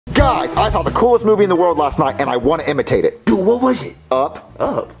Guys, I saw the coolest movie in the world last night and I want to imitate it. Dude, what was it? Up.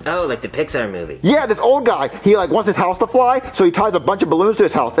 Up? Oh, like the Pixar movie. Yeah, this old guy, he like wants his house to fly, so he ties a bunch of balloons to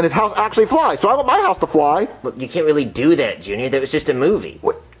his house and his house actually flies. So I want my house to fly. Well, you can't really do that, Junior. That was just a movie.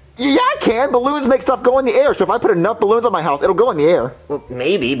 What? Yeah, I can. Balloons make stuff go in the air, so if I put enough balloons on my house, it'll go in the air. Well,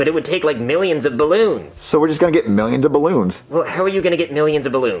 maybe, but it would take like millions of balloons. So we're just gonna get millions of balloons. Well, how are you gonna get millions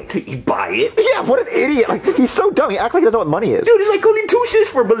of balloons? You buy it? Yeah, what an idiot. Like, he's so dumb. He acts like he doesn't know what money is. Dude, it's like only 2 cents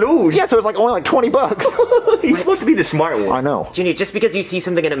for balloons. Yeah, so it's like only like 20 bucks. He's supposed to be the smart one. I know. Junior, just because you see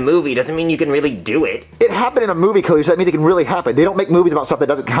something in a movie doesn't mean you can really do it. It happened in a movie, Cody, so that means it can really happen. They don't make movies about stuff that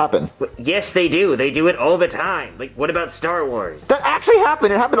doesn't happen. Well, yes, they do. They do it all the time. Like, what about Star Wars? That actually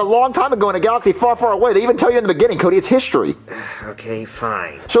happened. It happened a long time ago in a galaxy far, far away. They even tell you in the beginning, Cody, it's history. Okay,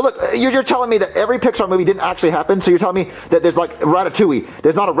 fine. So look, you're telling me that every Pixar movie didn't actually happen? So you're telling me that there's like Ratatouille,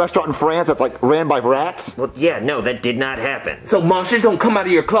 there's not a restaurant in France that's like ran by rats? Well, yeah, no, that did not happen. So monsters don't come out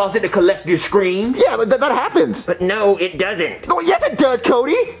of your closet to collect your screams? Yeah, that happens. But no, it doesn't. No, yes it does,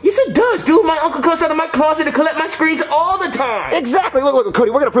 Cody. Yes, it does, dude. My uncle comes out of my closet to collect my screens all the time. Exactly. Look,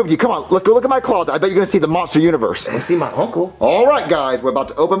 Cody, we're gonna prove it to you. Come on, let's go look at my closet. I bet you're gonna see the monster universe. I see my uncle. All right, guys, we're about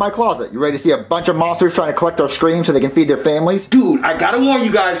to open my closet. You ready to see a bunch of monsters trying to collect our screams so they can feed their families? Dude, I gotta warn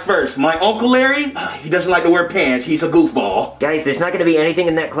you guys first. My Uncle Larry, he doesn't like to wear pants. He's a goofball. Guys, there's not gonna be anything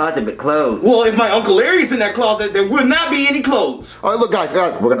in that closet but clothes. Well, if my Uncle Larry's in that closet, there will not be any clothes. All right, look, guys,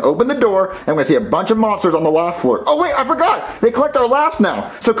 we're gonna open the door and we're gonna see a bunch of monsters on the laugh floor. Oh wait, I forgot. They collect our laughs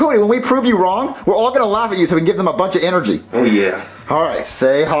now. So Cody, when we prove you wrong, we're all gonna laugh at you so we can give them a bunch of energy. Oh yeah. All right,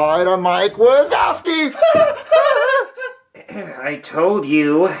 say hi to Mike Wazowski. I told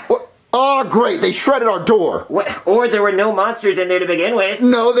you. What? Oh, great, they shredded our door. What? Or there were no monsters in there to begin with.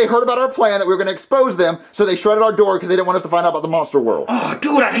 No, they heard about our plan that we were going to expose them, so they shredded our door because they didn't want us to find out about the monster world. Oh,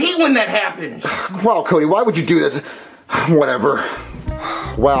 dude, I hate when that happens. Wow, Cody, why would you do this? Whatever.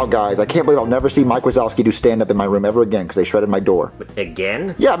 Wow, guys, I can't believe I'll never see Mike Wazowski do stand-up in my room ever again because they shredded my door.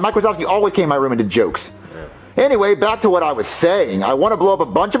 Again? Yeah, Mike Wazowski always came in my room and did jokes. Anyway, back to what I was saying. I want to blow up a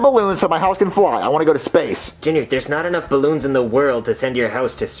bunch of balloons so my house can fly. I want to go to space. Junior, there's not enough balloons in the world to send your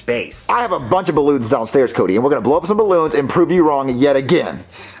house to space. I have a bunch of balloons downstairs, Cody, and we're going to blow up some balloons and prove you wrong yet again.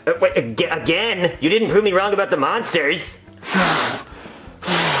 Wait, again? You didn't prove me wrong about the monsters.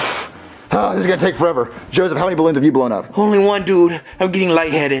 This is going to take forever. Joseph, how many balloons have you blown up? Only one, dude. I'm getting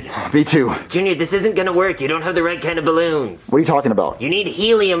lightheaded. Me too. Junior, this isn't gonna work. You don't have the right kind of balloons. What are you talking about? You need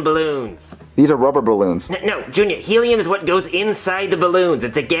helium balloons. These are rubber balloons. No, Junior, helium is what goes inside the balloons.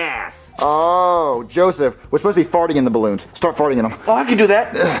 It's a gas. Oh, Joseph, we're supposed to be farting in the balloons. Start farting in them. Oh, I can do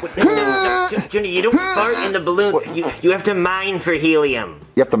that. No, Junior, you don't fart in the balloons. You have to mine for helium.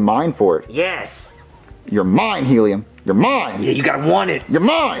 You have to mine for it. Yes. You're mine, helium. You're mine. Yeah, you gotta want it. You're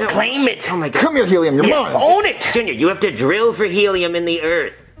mine. Claim it. Oh my God. Come here, helium. You're mine. Own it. Junior, you have to drill for helium in the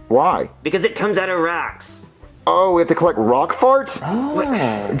earth. Why? Because it comes out of rocks. Oh, we have to collect rock farts?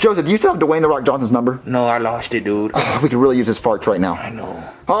 Oh. Joseph, do you still have Dwayne The Rock Johnson's number? No, I lost it, dude. We could really use his farts right now. I know.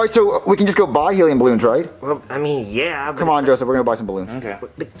 All right, so we can just go buy helium balloons, right? Well, I mean, yeah, but... Come on, Joseph, we're gonna buy some balloons. Okay.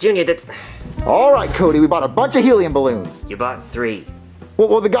 But Junior, that's... All right, Cody, we bought a bunch of helium balloons. You bought 3.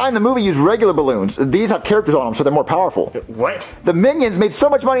 Well, the guy in the movie used regular balloons. These have characters on them, so they're more powerful. What? The Minions made so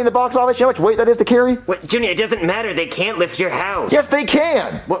much money in the box office. You know how much weight that is to carry? What, Junior, it doesn't matter. They can't lift your house. Yes, they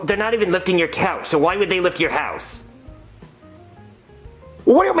can. Well, they're not even lifting your couch, so why would they lift your house?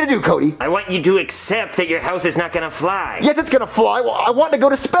 Well, what do you want me to do, Cody? I want you to accept that your house is not gonna fly. Yes, it's gonna fly. Well, I want to go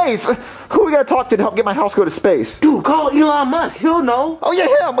to space. Who are we gonna talk to help get my house go to space? Dude, call Elon Musk. He'll know. Oh,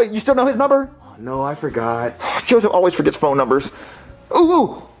 yeah, him. Wait, you still know his number? No, I forgot. Joseph always forgets phone numbers.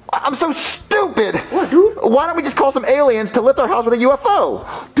 Ooh, I'm so stupid. What, dude? Why don't we just call some aliens to lift our house with a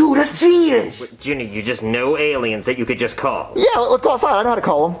UFO? Dude, that's genius. Junior, you just know aliens that you could just call. Yeah, let's go outside. I know how to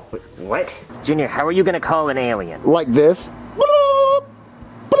call them. What? Junior, how are you gonna call an alien? Like this.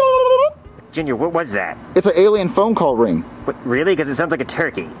 Junior, what was that? It's an alien phone call ring. What, really? Because it sounds like a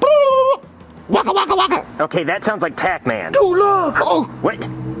turkey. Waka waka waka. Okay, that sounds like Pac-Man. Dude, look. Oh. What?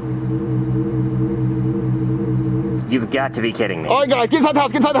 You've got to be kidding me. All right, guys, get inside the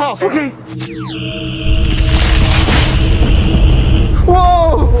house. Get inside the house. Okay.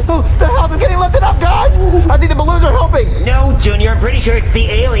 Whoa! Oh, the house is getting lifted up, guys. I think the balloons are helping. No, Junior, I'm pretty sure it's the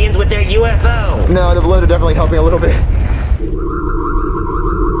aliens with their UFO. No, the balloons are definitely helping a little bit.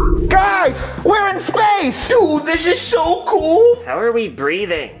 Guys, we're in space! Dude, this is so cool. How are we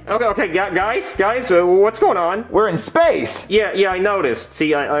breathing? Okay, guys, what's going on? We're in space! Yeah, I noticed.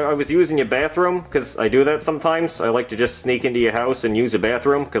 See, I was using your bathroom, because I do that sometimes. I like to just sneak into your house and use a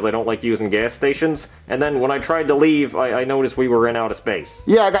bathroom, because I don't like using gas stations. And then when I tried to leave, I noticed we were in outer space.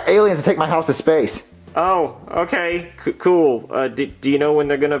 Yeah, I got aliens to take my house to space. Oh, okay, cool. Do you know when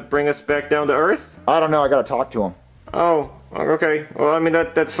they're gonna bring us back down to Earth? I don't know. I gotta talk to him. Oh, okay. Well, I mean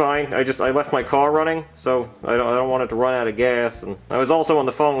that's fine. I left my car running, so I don't want it to run out of gas. And I was also on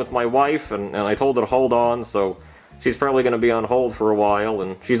the phone with my wife, and I told her to hold on. So she's probably gonna be on hold for a while,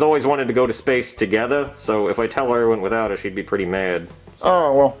 and she's always wanted to go to space together. So if I tell her I went without her, she'd be pretty mad.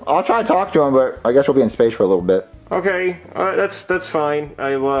 Oh well, I'll try to talk to him, but I guess we'll be in space for a little bit. Okay, that's fine.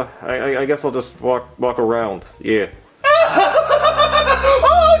 I guess I'll just walk around. Yeah.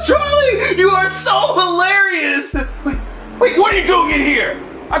 Oh, Charlie, you are so hilarious. Wait, what are you doing in here?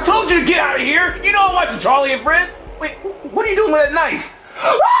 I told you to get out of here. You know I'm watching Charlie and Friends. Wait, what are you doing with that knife?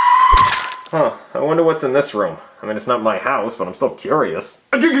 Huh, I wonder what's in this room. I mean, it's not my house, but I'm still curious.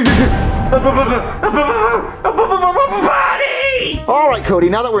 Buddy! Alright, Cody,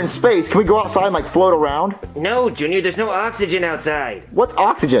 now that we're in space, can we go outside and like float around? No, Junior, there's no oxygen outside. What's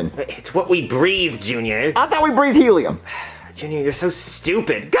oxygen? It's what we breathe, Junior. I thought we breathe helium. Junior, you're so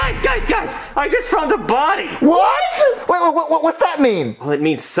stupid. Guys! I just found a body! What? Wait, what's that mean? Well, it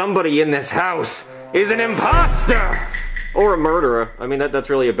means somebody in this house is an imposter! Or a murderer. I mean, that's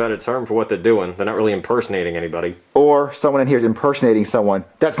really a better term for what they're doing. They're not really impersonating anybody. Or someone in here is impersonating someone.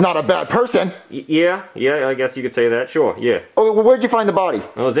 That's not a bad person. Yeah, I guess you could say that. Sure, yeah. Oh, well, where'd you find the body?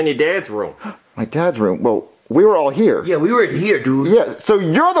 It was in your dad's room. My dad's room? Well, we were all here. Yeah, we were in here, dude. Yeah, so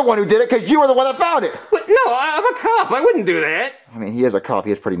you're the one who did it because you were the one that found it. What? No, I'm a cop. I wouldn't do that. I mean, he is a cop.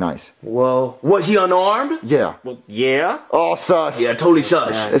 He is pretty nice. Well, was he unarmed? Yeah. Well, yeah? Oh, sus. Yeah, totally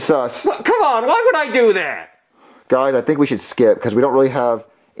sus. It's sus. What? Come on, why would I do that? Guys, I think we should skip because we don't really have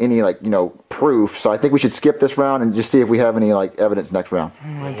any, like, proof. So I think we should skip this round and just see if we have any, like, evidence next round.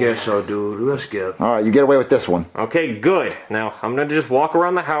 I guess so, dude. Let's skip. All right, you get away with this one. Okay, good. Now, I'm gonna just walk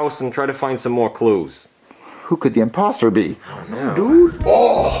around the house and try to find some more clues. Who could the imposter be? Dude.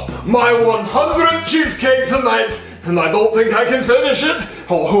 Oh, my 100th cheesecake tonight, and I don't think I can finish it.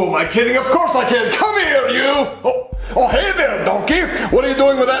 Oh, who am I kidding? Of course I can. Come here, you. Oh, hey there, donkey. What are you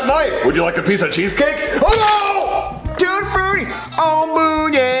doing with that knife? Would you like a piece of cheesecake? Oh, no! Tutti frutti on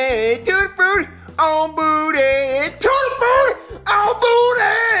booty. Tutti frutti on booty. Tutti frutti on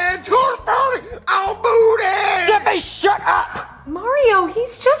booty. Tutti frutti on booty. Jeffy, shut up! Mario,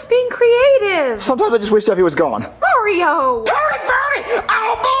 he's just being creative. Sometimes I just wish Jeffy was gone. Mario! Tutti frutti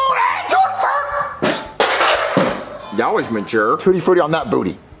on booty. Tutti frutti. Y'all always mature. Tutti frutti on that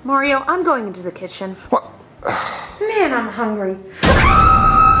booty. Mario, I'm going into the kitchen. What? Man, I'm hungry. Tutti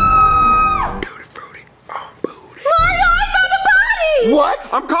frutti on booty. Mario, I found a body! What?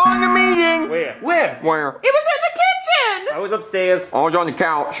 I'm calling a meeting. Where? Where? It was in the kitchen! I was upstairs. I was on the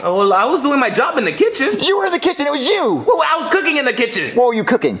couch. Oh, well, I was doing my job in the kitchen. You were in the kitchen. It was you. Well, I was cooking in the kitchen. What were you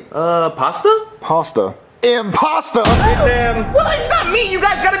cooking? Pasta? Pasta. Imposter. It's him. Well, it's not me. You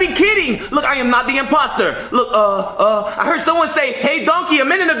guys gotta be kidding. Look, I am not the imposter. Look, I heard someone say, "Hey, donkey," a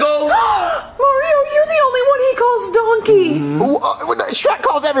minute ago. Mario, you're the only one he calls donkey. Shrek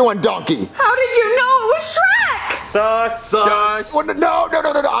calls everyone donkey. How did you know it was Shrek? Sus. Well, no.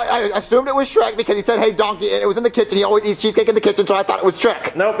 I assumed it was Shrek because he said, "Hey, donkey," and it was in the kitchen. He always eats cheesecake in the kitchen, so I thought it was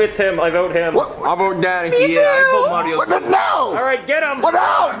Shrek. Nope, it's him. I vote him. What? I vote Daddy. Me Yeah, I too. vote Mario. What? No. All right, get him. What?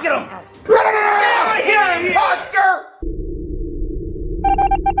 No. Get him. No. Get out of here, imposter.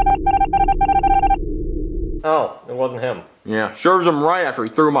 Oh, it wasn't him. Yeah, serves him right after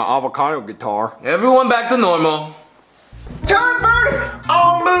he threw my avocado guitar. Everyone back to normal. Turn booty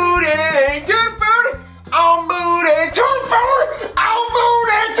on booty. Turn booty on booty. Turn booty on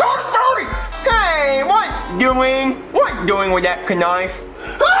booty. Turn booty. Hey, what doing with that knife?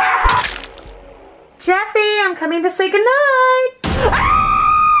 Jeffy, I'm coming to say goodnight.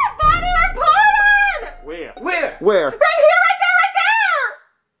 Body reported! Where? Where? Right there!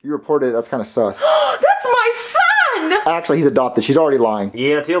 You reported it. That's kind of sus. That's my son! Actually, he's adopted. She's already lying.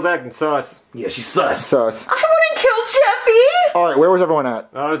 Yeah, Teal's acting sus. Yeah, she's sus. Sus. I wouldn't kill Jeffy! All right, where was everyone at?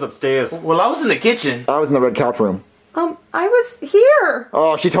 I was upstairs. Well, I was in the kitchen. I was in the red couch room. I was here.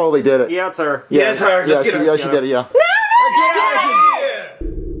 Oh, she totally did it. Yeah, it's her. Yeah, it's her. Let's get her. Yeah, she did it, yeah. Get out of here.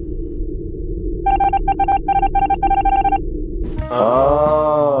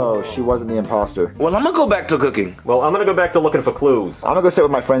 Oh, she wasn't the imposter. Well, I'm gonna go back to cooking. Well, I'm gonna go back to looking for clues. I'm gonna go sit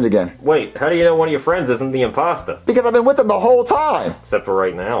with my friends again. Wait, how do you know one of your friends isn't the imposter? Because I've been with them the whole time. Except for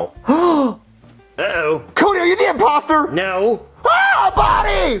right now. Uh-oh. Cody, are you the imposter? No. Ah,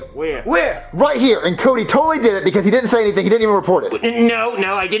 body! Where? Where? Right here, and Cody totally did it because he didn't say anything. He didn't even report it.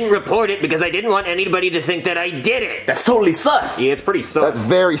 No, I didn't report it because I didn't want anybody to think that I did it. That's totally sus. Yeah, it's pretty sus. That's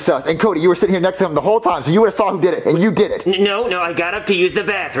very sus. And Cody, you were sitting here next to him the whole time, so you would have saw who did it, and you did it. No, I got up to use the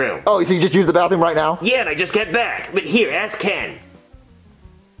bathroom. Oh, so you just used the bathroom right now? Yeah, and I just got back. But here, ask Ken.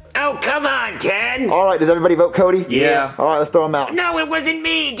 Oh, come on, Ken. All right, does everybody vote Cody? Yeah. All right, let's throw him out. No, it wasn't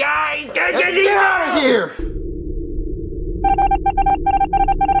me, guys. Guys, Get out of here!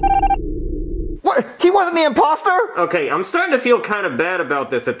 What? He wasn't the imposter? Okay, I'm starting to feel kind of bad about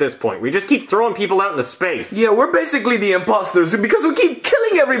this at this point. We just keep throwing people out into space. Yeah, we're basically the imposters because we keep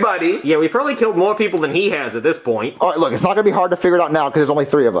killing everybody. Yeah, we probably killed more people than he has at this point. All right, look, it's not going to be hard to figure it out now because there's only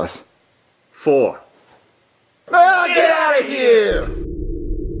 3 of us. 4. Ah, get out of here!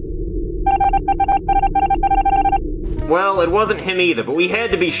 Well, it wasn't him either, but we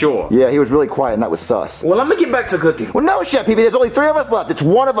had to be sure. Yeah, he was really quiet and that was sus. Well, I'm gonna get back to cooking. Well, no, Chef Pee-Pee, there's only 3 of us left. It's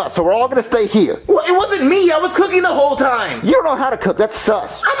one of us, so we're all going to stay here. Well, it wasn't me. I was cooking the whole time. You don't know how to cook. That's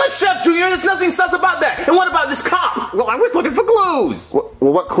sus. I'm a chef, Junior. There's nothing sus about that. And what about this cop? Well, I was looking for clues. Well,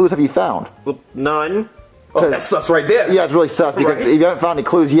 what clues have you found? Well, none. Oh, that's sus right there. Yeah, it's really sus because Right. if you haven't found any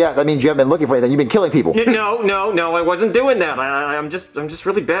clues yet, that means you haven't been looking for anything. You've been killing people. No, I wasn't doing that. I'm just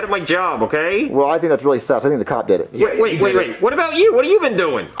really bad at my job, okay? Well, I think that's really sus. I think the cop did it. Yeah, Wait. What about you? What have you been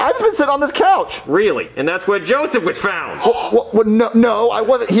doing? I've just been sitting on this couch. Really? And that's where Joseph was found. Well, no, I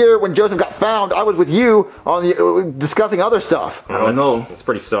wasn't here when Joseph got found. I was with you on the discussing other stuff. I don't know. That's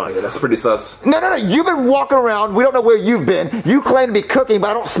pretty sus. That's pretty sus. No. You've been walking around. We don't know where you've been. You claim to be cooking, but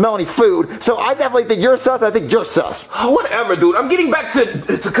I don't smell any food. So I definitely think you're sus. I think you're sus. Whatever, dude. I'm getting back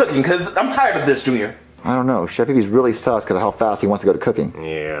to cooking because I'm tired of this, Junior. I don't know. Chef Pee-Pee's really sus because of how fast he wants to go to cooking.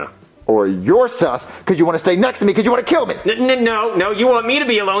 Yeah. Or you're sus because you want to stay next to me because you want to kill me. No, you want me to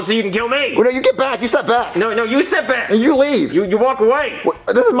be alone so you can kill me. Well, no, you get back. You step back. No, you step back. And you leave. You walk away. Well,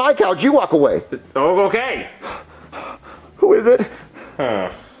 this is my couch. You walk away. Oh, okay. Who is it?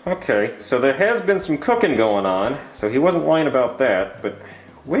 Huh. Okay, so there has been some cooking going on, so he wasn't lying about that, but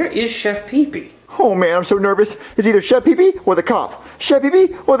where is Chef Pee-Pee? Oh man, I'm so nervous. It's either Chef Pee-Pee or the cop. Chef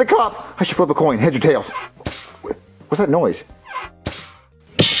Pee-Pee or the cop. I should flip a coin. Heads or tails. What's that noise?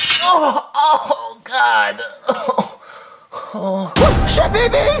 Oh, God. Chef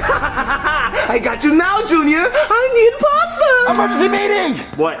Pee-Pee! I got you now, Junior. I'm the imposter. Emergency meeting!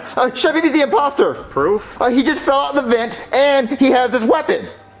 What? Chef Pee-Pee's the imposter. Proof? He just fell out of the vent and he has this weapon.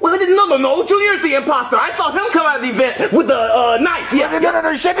 Well, no. Junior's the imposter. I saw him come out of the vent with a knife. Yeah.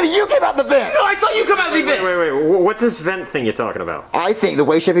 No, Chef Pee-Pee, you came out the vent. No, I saw you come out of the vent. Wait, what's this vent thing you're talking about? I think the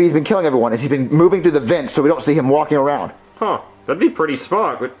way Chef Pee-Pee's been killing everyone is he's been moving through the vents so we don't see him walking around. Huh, that'd be pretty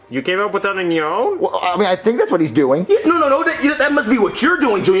smart, but you came up with that on your own? Well, I mean, I think that's what he's doing. Yeah, no. That must be what you're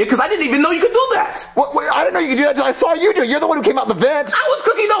doing, Junior, because I didn't even know you could do that. Wait, I didn't know you could do that until I saw you do it. You're the one who came out the vent. I was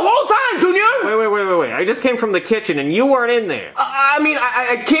cooking the whole time, Junior. Wait. I just came from the kitchen and you weren't in there.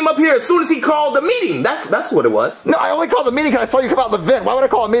 I came up here as soon as he called the meeting. That's what it was. No, I only called the meeting because I saw you come out the vent. Why would I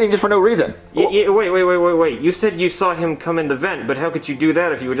call a meeting just for no reason? Wait. You said you saw him come in the vent, but how could you do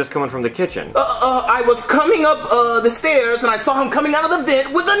that if you were just coming from the kitchen? I was coming up the stairs and I saw him coming out of the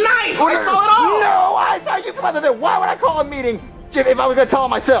vent with a knife. I saw it all. No, I saw you come out the vent. Why would I call a meeting if I was going to tell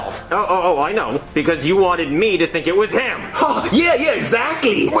him myself? Oh, I know. Because you wanted me to think it was him. Yeah,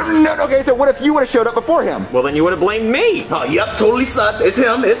 exactly. No, okay, so what if you would have showed up before him? Well, then you would have blamed me. Yep, totally sus. It's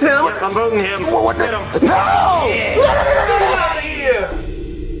him. Yep, I'm voting him. What? Get him. No! Yeah. Get out of here.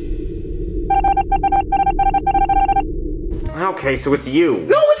 Okay, so it's you.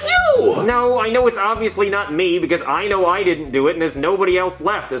 No, it's you. No, I know it's obviously not me because I know I didn't do it and there's nobody else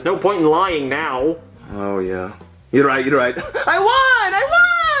left. There's no point in lying now. Oh, yeah. You're right. I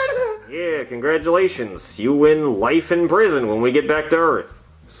won! Yeah, congratulations. You win life in prison when we get back to Earth.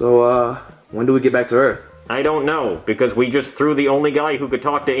 So, when do we get back to Earth? I don't know, because we just threw the only guy who could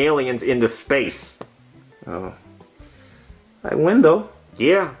talk to aliens into space. Oh. I win, though.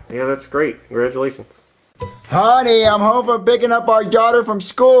 Yeah, that's great. Congratulations. Honey, I'm home for picking up our daughter from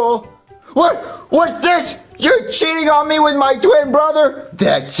school. What's this? You're cheating on me with my twin brother?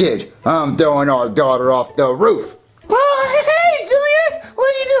 That's it. I'm throwing our daughter off the roof. Oh, hey, Julian! What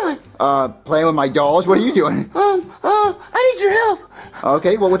are you doing? Playing with my dolls. What are you doing? I need your help.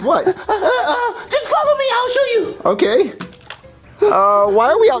 Okay, well, with what? Just follow me, I'll show you. Okay.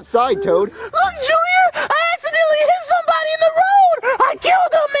 Why are we outside, Toad? Look, Junior! I accidentally hit somebody in the road! I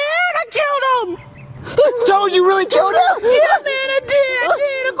killed him, man! I killed him! Toad, you really killed him? Yeah, man, I did!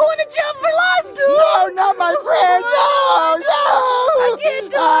 I'm going to jail for life, dude! No, not my friend! No! I can't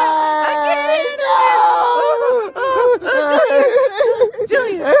do it!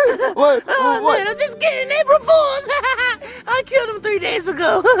 Julian! What? Man, I'm just kidding! April Fools! I killed him 3 days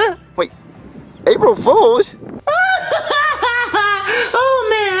ago! Wait, April Fools? Oh,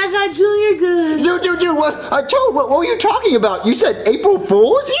 man, I got Junior good! Dude, what were you talking about? You said April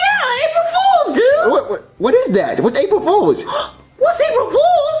Fools? Yeah, April Fools, dude! What is that? What's April Fools? What's April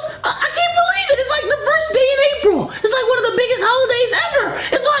Fools? I can't believe it. It's like the first day in April. It's like one of the biggest holidays ever.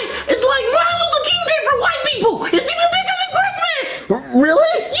 It's like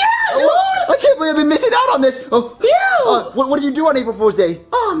believe I've been missing out on this. Oh, Yeah. what do you do on April Fool's Day?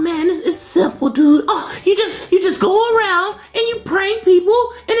 Oh man, it's simple, dude. Oh, you just go around and you prank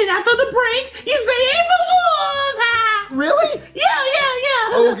people, and then after the prank, you say April Fools! Ha! Really? Yeah.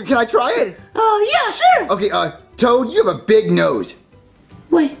 Oh, okay, can I try it? Yeah, sure. Okay, Toad, you have a big nose.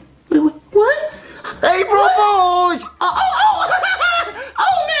 Wait, what? April Fools!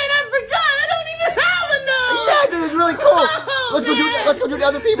 Oh man, I forgot. I don't even have a nose. Yeah, this is really cool. Oh, Let's go do it to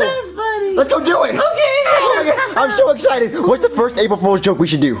other people. That's funny. Let's go do it. Okay. I'm so excited. What's the first April Fool's joke we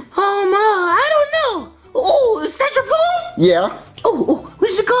should do? I don't know. Oh, is that your phone? Yeah. Oh, we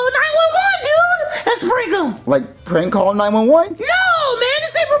should call 911, dude. Let's prank them. Like prank call 911? No, man,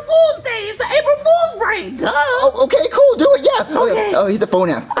 it's April Fool's Day. It's an April Fool's prank. Duh. Oh, okay, cool. Do it. Yeah. Okay. Oh, hit the phone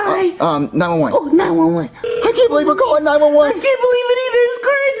app. All right. 911. Oh, 911. I can't believe we're calling 911. I can't believe it either. It's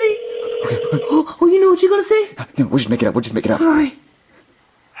crazy. Oh, you know what you're gonna say? No, we'll just make it up. All right.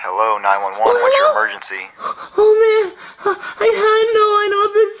 Hello, 911. What's your emergency? Oh man, I know.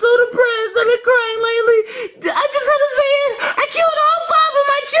 I've been so depressed. I've been crying lately. I just had to say it. I killed all 5 of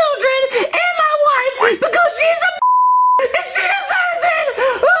my children and my wife because she's a and she deserves it.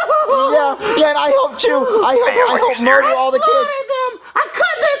 Yeah, and I hope too. I hope murder all the kids. slaughtered them. I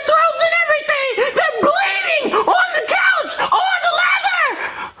cut their throats and everything. They're bleeding on the couch, on the leather.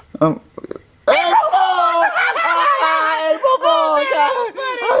 April Fools! April Fools!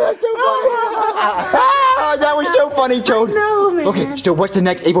 Oh, that's so funny. That was so funny, Toad. No, man. Okay, so what's the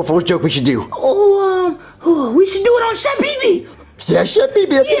next April Fool's joke we should do? We should do it on Chef BB. Yeah, Chef BB,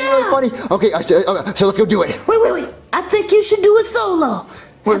 that's Yeah. really funny. Okay, so let's go do it. Wait. I think you should do it solo.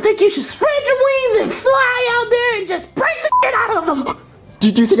 I think you should spread your wings and fly out there and just break the shit out of them. Do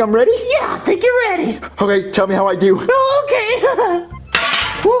you think I'm ready? Yeah, I think you're ready. Okay, tell me how I do. Oh, okay.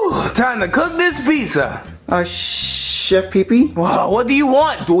 Whew, time to cook this pizza. Chef BB? Wow, what do you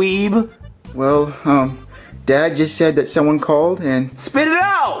want, dweeb? Well, Dad just said that someone called and Spit it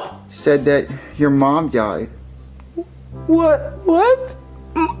out. said that your mom died. What?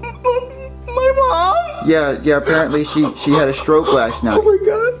 My mom? Yeah, apparently she had a stroke last night. Oh my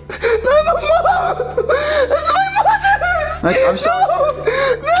god. Not my mom. It's my mother's. I'm sorry. No.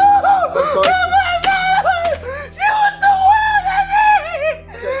 I'm sorry. Not my mom. She was the world of me.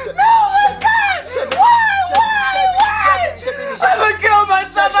 No, my god. Why? I'm gonna kill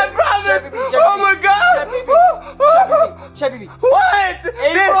myself, my brother. Oh my god. Chef BB. What?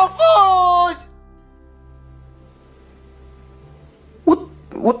 April Fools!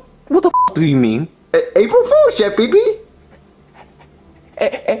 What the f do you mean? April Fools, Chef BB?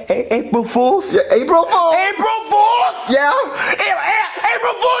 April Fools? Yeah, April Fools! April Fools? Yeah?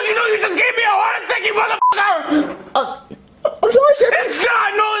 April Fools, you know you just gave me a heart attack, you motherfucker! I'm sorry, Chef BB. It's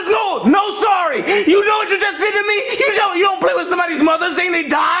not, no, sorry! You know what you just did to me? You don't play with somebody's mother saying they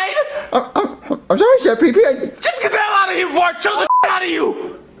died? I'm sorry, Chef BB. Just get the hell out of here before I chill the out of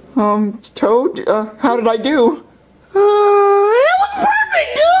you! Toad, how did I do? It was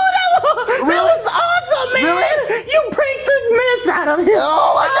perfect, dude. That was awesome, man. Really? You pranked the mess out of him.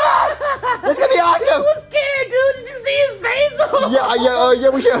 Oh my god! That's gonna be He awesome! was scared, dude. Did you see his face? Yeah,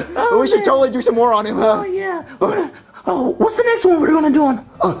 we should totally do some more on him, huh? Oh, yeah. What's the next one we're gonna do on?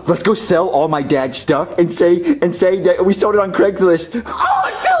 Let's go sell all my dad's stuff and say that we sold it on Craigslist. Oh, dude,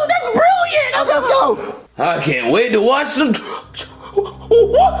 that's brilliant. Okay, let's go! I can't wait to watch some...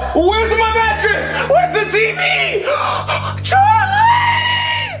 What? Where's my mattress? Where's the TV?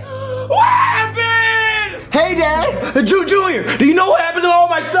 Charlie! What happened? Hey, Dad! Junior, do you know what happened to all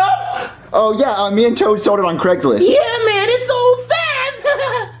my stuff? Oh, yeah, me and Toad sold it on Craigslist. Yeah, man, it's so fast.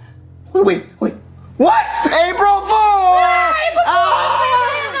 Wait. What? April Fools!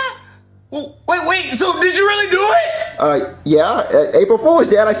 Wait, so did you really do it? Yeah, April Fools,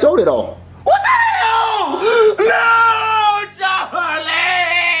 Dad, I sold it all. What the hell? No, Charlie!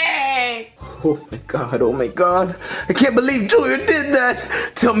 Oh my god. I can't believe Junior did that.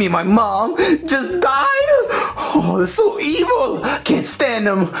 Tell me my mom just died? Oh, that's so evil. Can't stand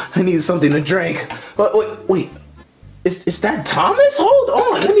him. I need something to drink. Wait. Is that Thomas? Hold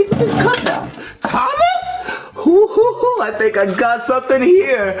on, let me put this cup down. Thomas? I think I got something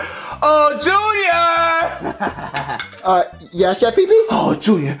here. Oh, Junior! Yeah, Chef BB? Oh,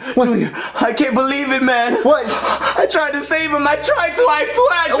 Junior, I can't believe it, man. What? I tried to save him. I swear I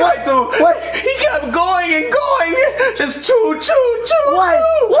tried to. What? He kept going and going. Just chew. What?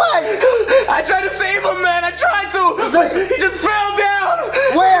 I tried to save him, man. I tried to. He just fell down.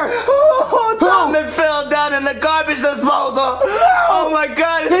 Where? Oh, Thomas fell down in the garbage disposal. Oh my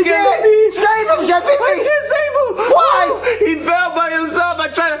God, it's Save killing me. him, Chef BB! I can't save him. Why? He fell by himself.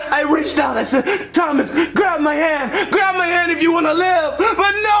 I reached out. I said, Thomas, grab my hand if you want to live.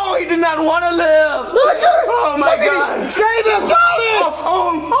 But no, he did not want to live. Oh my God. Save him, Thomas!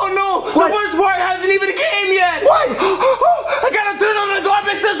 Oh no. What? The worst part hasn't even came yet. What? I gotta turn on the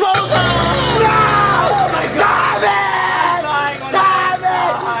garbage disposal. No! Oh my God! Stop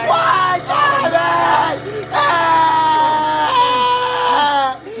it! Why? Stop it!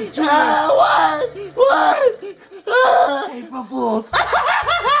 What? April Fools. April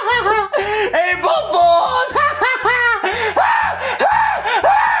Fools.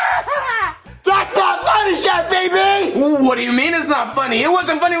 That's not funny shit, baby! What do you mean it's not funny? It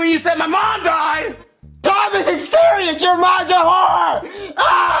wasn't funny when you said my mom died. Thomas is serious! Your mom's a whore!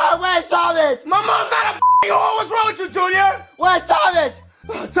 Ah, where's Thomas? My mom's not a whore. What's wrong with you, Junior? Where's Thomas?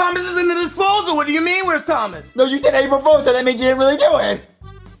 Thomas is in the disposal. What do you mean? Where's Thomas? No, you did April Fool's, so that means you didn't really do it.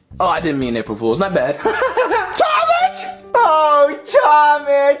 Oh, I didn't mean April Fool's. Not bad. Thomas! Oh,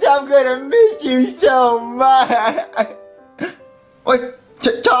 Thomas, I'm gonna miss you so much. Wait,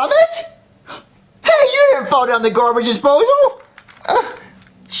 Thomas? Hey, you didn't fall down the garbage disposal.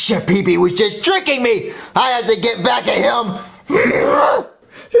 Chef Pee-Pee was just tricking me. I had to get back at him.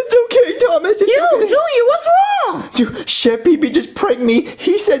 It's okay, Thomas. It's okay. Junior, what's wrong? Chef Pee-Pee just pranked me.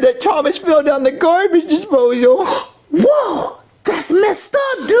 He said that Thomas fell down the garbage disposal. Whoa, that's messed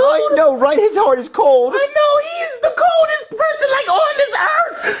up, dude. I know, right? His heart is cold. I know, he's the coldest person like on this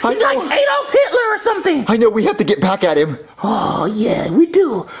earth. He's like Adolf Hitler or something. I know, we have to get back at him. Oh, yeah, we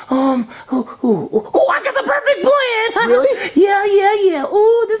do. I got the perfect plan. Really? Yeah.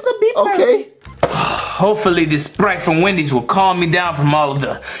 Ooh, this will be perfect. Okay. Hopefully this Sprite from Wendy's will calm me down from all of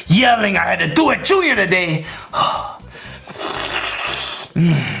the yelling I had to do at Junior today.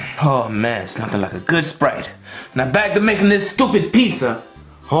 Oh man, it's nothing like a good Sprite. Now back to making this stupid pizza.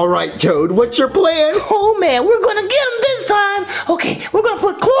 All right, Toad, what's your plan? Oh man, we're gonna get him this time. Okay, we're gonna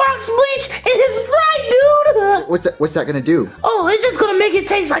put Clorox bleach in his Sprite, dude. What's that gonna do? Oh, it's just gonna make it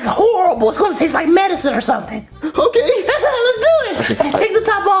taste like horrible. It's gonna taste like medicine or something. Okay. Let's do it. Okay. Take the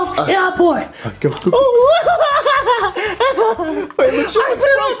top off and I'll pour it. Go. Wait, let's All right, put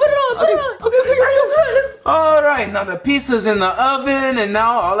it on. All right, now the pizza's in the oven, and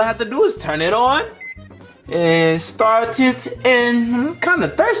now all I have to do is turn it on and start it. And I'm kind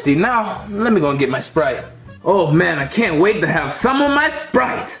of thirsty now. Let me go and get my Sprite. Oh man, I can't wait to have some of my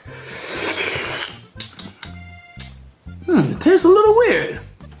Sprite. It tastes a little weird.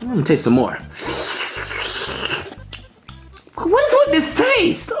 Let me taste some more. What is with this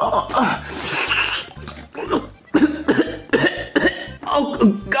taste? Oh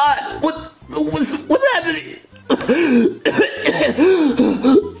God! What's happening?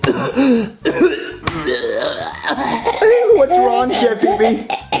 What's wrong, Chef Pee-Pee?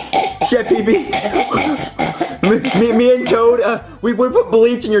 Chef Pee-Pee? Me and Toad, we put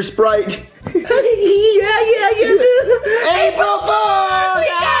bleach in your Sprite. Yeah, dude. April Fool's!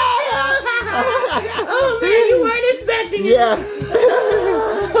 Oh man, you weren't expecting it.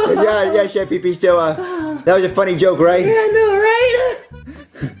 Yeah, Chef Pee-Pee. So, that was a funny joke, right? Yeah, I know, right?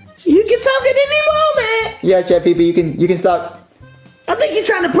 You can talk at any moment. Yeah, Chef Pee-Pee, you can stop. I think he's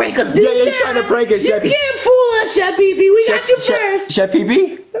trying to prank us. Yeah, he's trying to prank us, Chef You can't fool us, Chef Pee-Pee. We got you first. Chef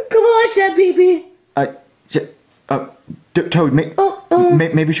Pee-Pee? Come on, Chef Pee-Pee. Toad,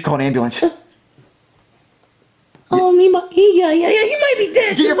 maybe we should call an ambulance. He might be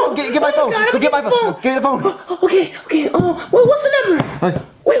dead. Get your phone. Get my phone. God, Go get my phone. Get the phone. Okay. What's the number?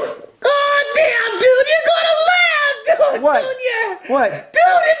 Wait. Oh, damn, dude, you're gonna laugh, dude. What? Junior. What?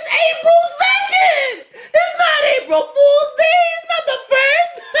 Dude, it's April 2nd. It's not April Fool's Day. It's not the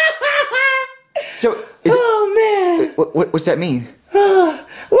first. So, oh man. What's that mean? Well,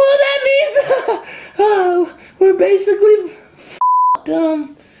 that means we're basically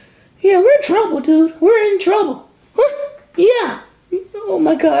yeah, we're in trouble, dude. We're in trouble. Yeah. Oh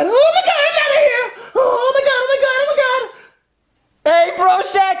my God, I'm out of here. Oh my God. April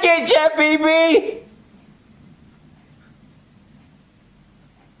 2nd, Chef Pee-Pee.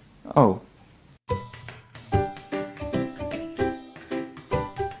 Oh.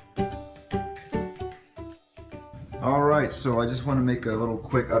 Alright, so I just want to make a little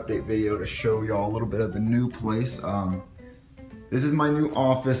quick update video to show y'all a little bit of the new place. This is my new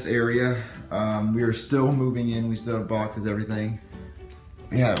office area. We are still moving in, we still have boxes, everything.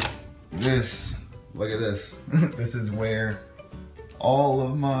 We have this, look at this. This is where all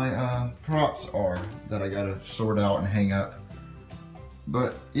of my props are that I gotta sort out and hang up.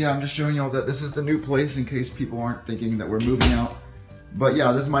 But yeah, I'm just showing y'all that this is the new place in case people aren't thinking that we're moving out. But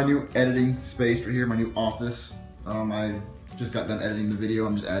yeah, this is my new editing space right here, my new office. I just got done editing the video.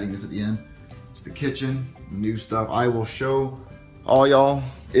 I'm just adding this at the end. It's the kitchen, new stuff. I will show all y'all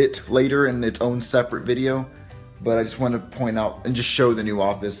it later in its own separate video. but I just wanted to point out and just show the new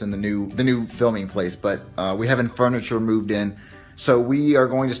office and the new filming place. But we haven't furniture moved in, so we are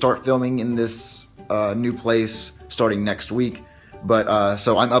going to start filming in this new place starting next week. But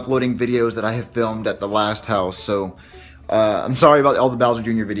so I'm uploading videos that I have filmed at the last house. So I'm sorry about all the Bowser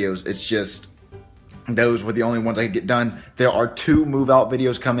Jr. videos. It's just those were the only ones I could get done. There are 2 move-out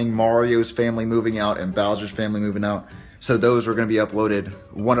videos coming: Mario's family moving out and Bowser's family moving out. So those are going to be uploaded.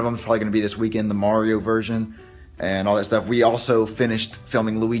 One of them is probably going to be this weekend, the Mario version and all that stuff. We also finished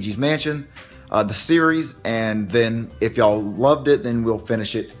filming Luigi's Mansion, the series, and then if y'all loved it, then we'll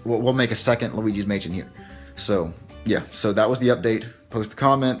finish it. We'll make a second Luigi's Mansion here. So yeah, so that was the update. Post a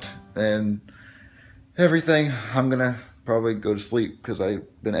comment and everything. I'm going to probably go to sleep because I've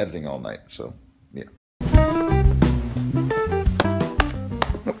been editing all night. So yeah.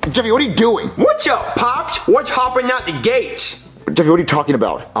 Jeffy, what are you doing? What's up, Pops? What's hopping out the gates? Jeffy, what are you talking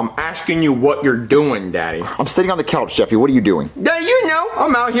about? I'm asking you what you're doing, Daddy. I'm sitting on the couch, Jeffy. What are you doing? Daddy, you know,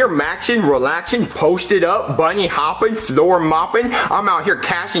 I'm out here maxing, relaxing, posted up, bunny hopping, floor mopping. I'm out here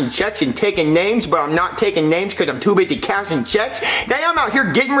cashing checks and taking names, but I'm not taking names because I'm too busy cashing checks. Daddy, I'm out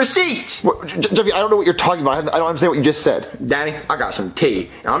here getting receipts. What, Jeffy, I don't know what you're talking about. I don't understand what you just said. Daddy, I got some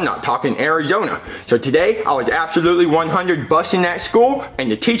tea, and I'm not talking Arizona. So today, I was absolutely 100 busting at school, and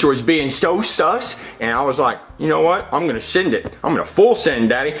the teacher was being so sus, and I was like, you know what? I'm gonna send it. I'm gonna full send,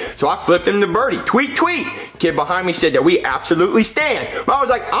 Daddy. So I flipped him the birdie. Tweet, tweet. Kid behind me said that we absolutely stand. But I was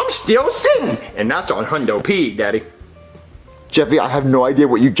like, I'm still sitting. And that's on Hundo P, Daddy. Jeffy, I have no idea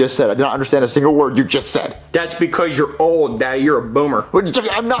what you just said. I did not understand a single word you just said. That's because you're old, Daddy. You're a boomer. Well, Jeffy,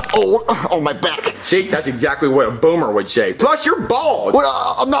 I'm not old. Oh, my back. See, that's exactly what a boomer would say. Plus, you're bald.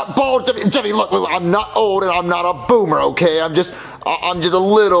 Well, I'm not bald, Jeffy. Jeffy, look, I'm not old and I'm not a boomer, okay? I'm just a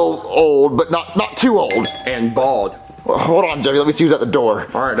little old, but not too old. And bald. Well, hold on, Jeffy. Let me see who's at the door.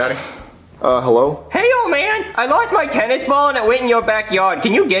 All right, Daddy. Hello? Hey, old man, I lost my tennis ball and it went in your backyard.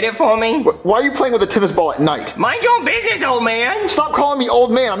 Can you get it for me? Why are you playing with a tennis ball at night? Mind your own business, old man. Stop calling me old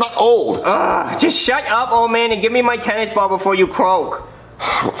man. I'm not old. Just shut up, old man, and give me my tennis ball before you croak.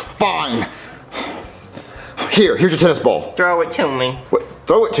 Fine. Here's your tennis ball. Throw it to me. Wait,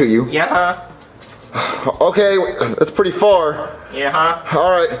 throw it to you? Yeah, Okay, that's pretty far. Yeah,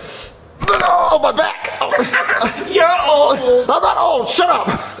 All right. Oh, my back! You're old. I'm not old. Shut up.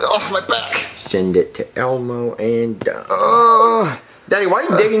 Oh, my back. Send it to Elmo and Daddy, why are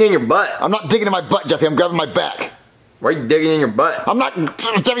you digging in your butt? I'm not digging in my butt, Jeffy. I'm grabbing my back. Why are you digging in your butt? I'm not.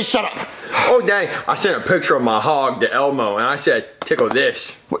 Jeffy, shut up. Oh, Daddy, I sent a picture of my hog to Elmo, and I said, tickle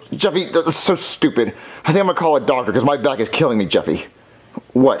this. What, Jeffy, that's so stupid. I think I'm gonna call a doctor because my back is killing me, Jeffy.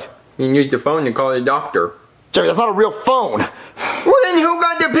 What? You can use the phone to call the doctor. Jeffy, that's not a real phone. Well, then who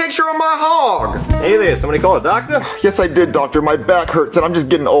got the picture of my hog? Hey there, somebody call a doctor? Yes, I did, doctor. My back hurts and I'm just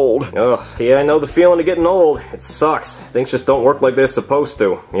getting old. Ugh, yeah, I know the feeling of getting old. It sucks. Things just don't work like they're supposed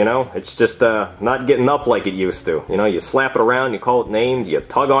to, you know? It's just, not getting up like it used to. You know, you slap it around, you call it names, you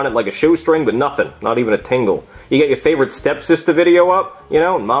tug on it like a shoestring, but nothing. Not even a tingle. You get your favorite stepsister video up, you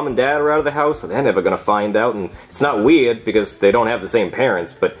know, and mom and dad are out of the house, so they're never gonna find out, and it's not weird because they don't have the same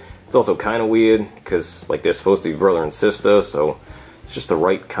parents, but it's also kind of weird because, like, they're supposed to be brother and sister, so it's just the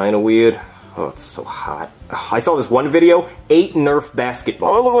right kind of weird. Oh, it's so hot. I saw this one video, 8 Nerf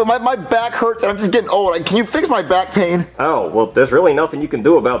basketball. Oh, look, my back hurts and I'm just getting old. Can you fix my back pain? Oh, well, there's really nothing you can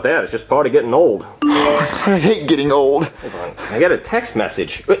do about that. It's just part of getting old. I hate getting old. Hold on. I got a text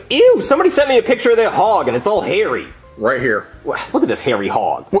message. Ew, somebody sent me a picture of their hog and it's all hairy. Right here. Look at this hairy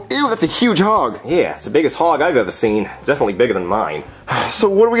hog. Well, ew, that's a huge hog. Yeah, it's the biggest hog I've ever seen. It's definitely bigger than mine. So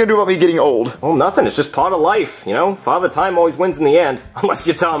what are we gonna do about me getting old? Well, nothing. It's just part of life, you know? Father Time always wins in the end. Unless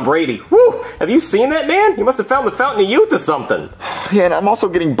you're Tom Brady. Woo! Have you seen that, man? You must have found the fountain of youth or something. Yeah, and I'm also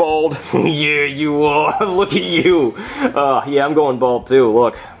getting bald. Yeah, you are. Look at you. Yeah, I'm going bald too,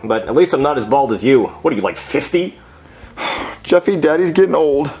 look. But at least I'm not as bald as you. What are you, like 50? Jeffy, Daddy's getting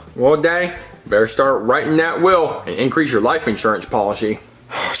old. Well, Daddy, better start writing that will and increase your life insurance policy.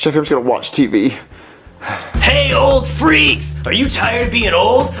 Jeffy, I'm just gonna watch TV. Hey, old freaks! Are you tired of being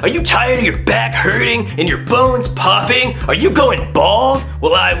old? Are you tired of your back hurting and your bones popping? Are you going bald?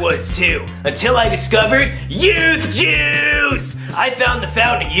 Well, I was too, until I discovered youth juice! I found the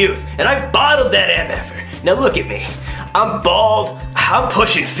fountain of youth, and I bottled that MFer. Now look at me. I'm bald, I'm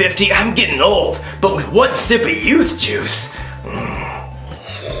pushing 50, I'm getting old, but with one sip of youth juice.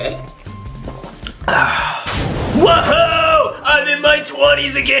 Whoa! I'm in my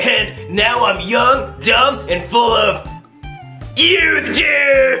 20s again! Now I'm young, dumb, and full of youth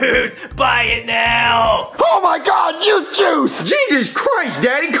juice! Buy it now! Oh my God, youth juice! Jesus Christ,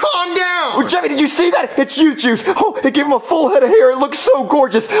 Daddy, calm down! Well, Jeffy, did you see that? It's youth juice. Oh, it gave him a full head of hair. It looks so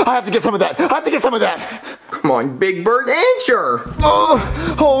gorgeous. I have to get some of that. I have to get some of that. Come on, Big Bird, answer.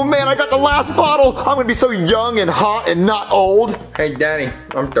 Oh man, I got the last bottle. I'm gonna be so young and hot and not old. Hey, Daddy,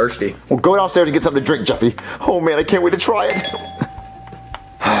 I'm thirsty. Well, go downstairs and get something to drink, Jeffy. Oh man, I can't wait to try it.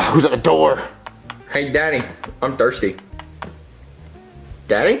 Who's at the door? Hey, Daddy, I'm thirsty.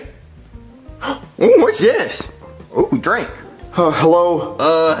 Daddy? Ooh, what's this? Ooh, drink. Hello?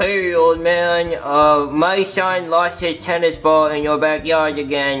 Hey, old man. My son lost his tennis ball in your backyard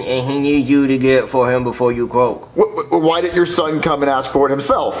again, and he needs you to get it for him before you croak. Why didn't your son come and ask for it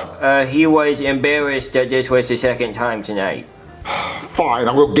himself? He was embarrassed that this was the second time tonight. Fine,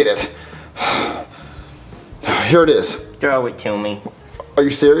 I'll go get it. Here it is. Throw it to me. Are you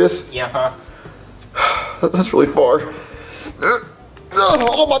serious? Yeah, That's really far.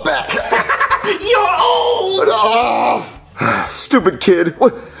 Oh, my back! You're old! Stupid kid.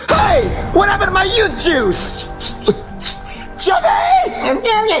 Hey! What happened to my youth juice? Jeffy!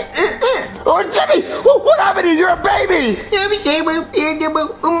 Oh, Jeffy! What happened to you? You're a baby!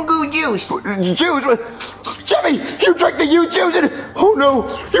 Juice. Juice? Jeffy! You drank the youth juice and... Oh no!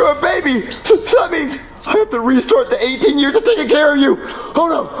 You're a baby! That means I have to restart the 18 years of taking care of you! Oh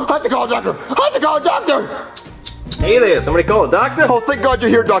no! I have to call a doctor! I have to call a doctor! Hey there, somebody call a doctor? Oh, thank God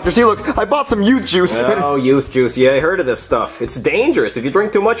you're here, doctor. See, look, I bought some youth juice. Oh, youth juice. Yeah, I heard of this stuff. It's dangerous. If you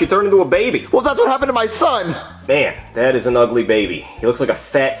drink too much, you turn into a baby. Well, that's what happened to my son. Man, that is an ugly baby. He looks like a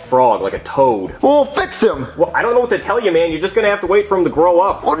fat frog, like a toad. Well, fix him. Well, I don't know what to tell you, man. You're just gonna have to wait for him to grow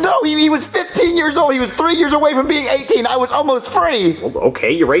up. Well, no, he was 15 years old. He was 3 years away from being 18. I was almost free. Well,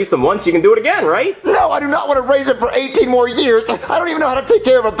 okay, you raised him once, you can do it again, right? No, I do not want to raise him for 18 more years. I don't even know how to take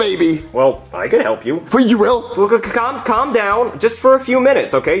care of a baby. Well, I can help you. Well, you will? Well, calm down, just for a few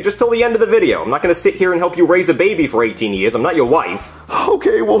minutes, okay? Just till the end of the video. I'm not gonna sit here and help you raise a baby for 18 years. I'm not your wife.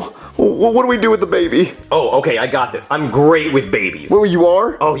 Okay, well, what do we do with the baby? Oh, okay, I got this. I'm great with babies. Well, you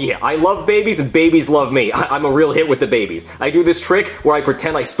are? Oh yeah, I love babies and babies love me. I'm a real hit with the babies. I do this trick where I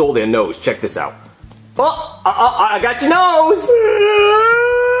pretend I stole their nose. Check this out. Oh, I got your nose!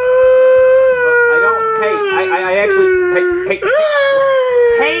 I actually,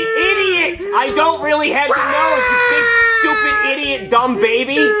 hey, idiot! I don't really have your nose, you big, stupid, idiot, dumb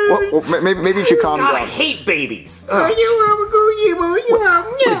baby! Well, maybe you should calm God, down. I hate babies. What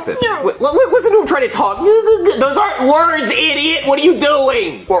is this? Listen to him try to talk. Those aren't words, idiot! What are you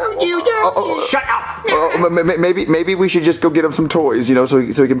doing? Shut up! Maybe we should just go get him some toys, you know, so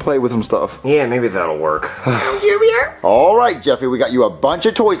he can play with some stuff. Yeah, maybe that'll work. All right, Jeffy, we got you a bunch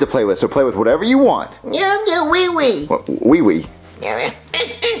of toys to play with, so play with whatever you want. Wee-wee. Wee-wee?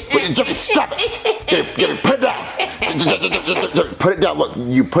 Jeffy, stop it! Jeffy, put it down! Put it down. Look,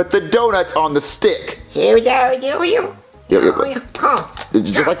 you put the donuts on the stick. Here we go.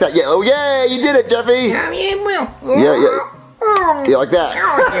 Just like that. Yeah. Oh, yeah, you did it, Jeffy. Yeah, like that.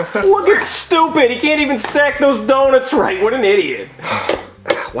 Look, it's stupid. He can't even stack those donuts right. What an idiot.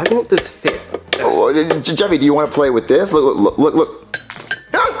 Why won't this fit? Oh, Jeffy, do you want to play with this? Look.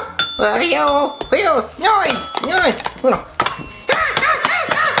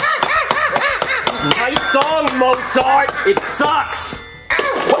 Nice song, Mozart. It sucks.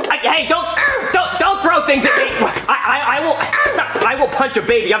 Hey, don't throw things at me. I will punch a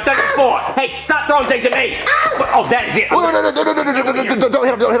baby. I've done it before. Hey, stop throwing things at me. Oh, that is it. No, don't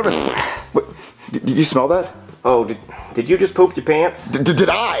hit him. Wait, did you smell that? Oh, did you just poop your pants? Did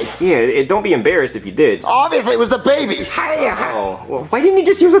I? Yeah, don't be embarrassed if you did. Obviously, it was the baby. Oh, well, why didn't he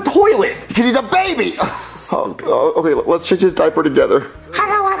just use a toilet? Because he's a baby. Okay, let's change his diaper together.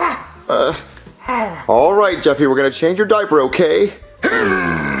 All right, Jeffy, we're gonna change your diaper, okay?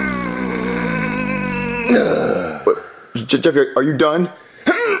 Jeffy, are you done?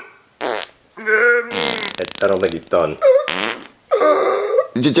 I don't think he's done.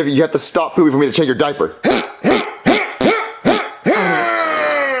 Jeffy, you have to stop pooping for me to change your diaper.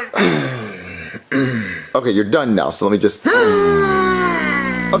 Okay, you're done now, so let me just... Okay,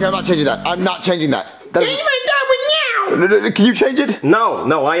 I'm not changing that. I'm not changing that. Change my diaper now! Can you change it?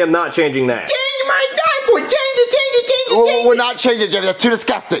 No, I am not changing that. Change my diaper! Change it! We're not changing it, Jeffy. That's too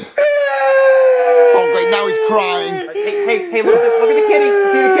disgusting. Oh, great. Now he's crying. Hey, look at the kitty.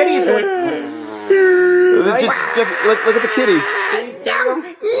 See the kitty? He's going... Jeffy, look at the kitty.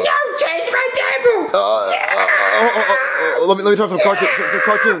 No, change my diaper! Let me turn some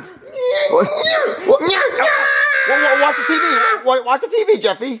cartoons. Watch the TV. Watch the TV,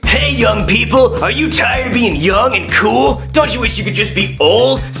 Jeffy. Hey, young people, are you tired of being young and cool? Don't you wish you could just be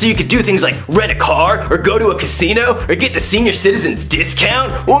old so you could do things like rent a car or go to a casino or get the senior citizens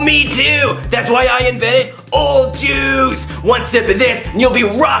discount? Well, me too. That's why I invented Old Juice. One sip of this and you'll be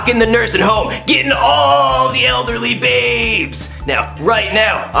rocking the nursing home, getting all the elderly babes. Now, right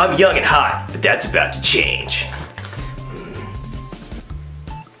now, I'm young and hot, but that's about to change.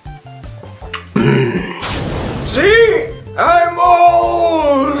 See? I'm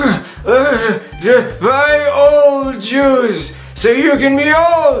old! Buy Old Juice so you can be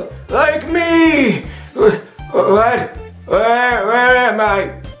old like me! What? Where am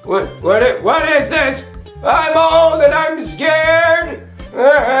I? What is this? I'm old and I'm scared!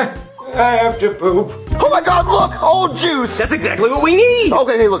 I have to poop. Oh my God, look! Old Juice! That's exactly what we need!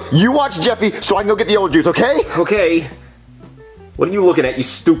 Okay, hey, look, you watch Jeffy so I can go get the Old Juice, okay? Okay. What are you looking at, you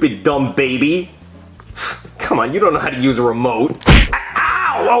stupid dumb baby? Come on, you don't know how to use a remote.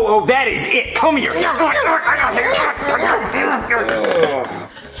 Ow! Oh, that is it. Come here. Oh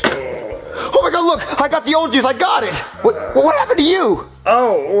my God, look! I got the Old Juice. I got it. What happened to you?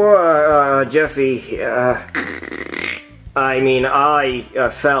 Oh, Jeffy. I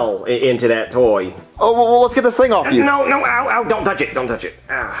fell into that toy. Oh, well, let's get this thing off you. No, ow, don't touch it, don't touch it.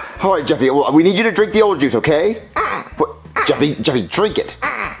 All right, Jeffy, well, we need you to drink the Old Juice, okay? Jeffy, drink it.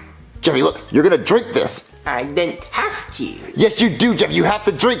 Jeffy, look, you're gonna drink this. I didn't have to. Yes, you do, Jeffy. You have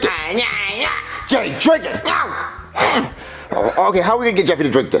to drink it. Jeffy, drink it. Okay, how are we gonna get Jeffy to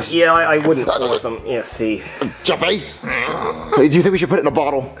drink this? Yeah, I wouldn't force him. Yeah, see. Jeffy? Do you think we should put it in a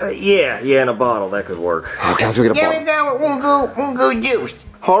bottle? Yeah, in a bottle. That could work. Okay, let's go get a bottle. We'll go juice.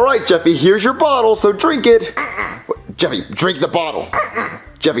 All right, Jeffy, here's your bottle, so drink it. Jeffy, drink the bottle.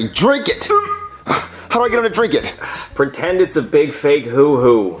 Jeffy, drink it. How do I get him to drink it? Pretend it's a big fake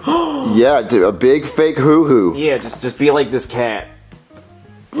hoo-hoo. Yeah, dude, a big fake hoo-hoo. Yeah, just be like this cat.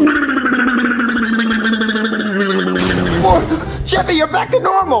 Jeffy, you're back to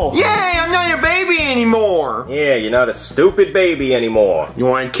normal. Yay, I'm not your baby anymore. Yeah, you're not a stupid baby anymore. You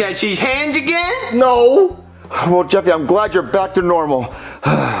want to catch these hands again? No. Well, Jeffy, I'm glad you're back to normal.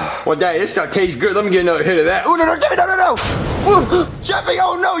 Well, Daddy, this stuff tastes good. Let me get another hit of that. Oh, no, Jeffy, no. Jeffy,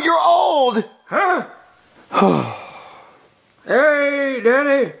 oh no, you're old. Huh? Hey,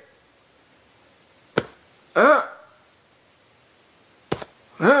 Daddy. Huh?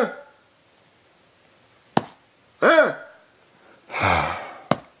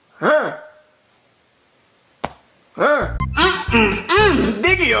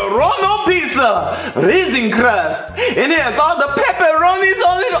 Diggy, a Rono pizza, raisin crust, and it has all the pepperonis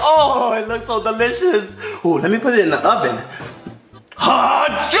on it. Oh, it looks so delicious. Oh, let me put it in the oven.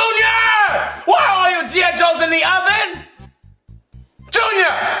 Junior! Why are all your G.I. Joes in the oven?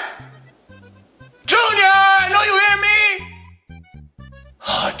 Junior! Junior! I know you hear me!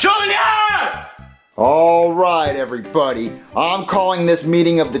 Junior! All right, everybody. I'm calling this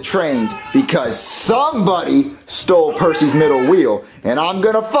meeting of the trains because somebody stole Percy's middle wheel, and I'm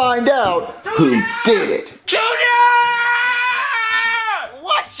gonna find out who did it. Junior!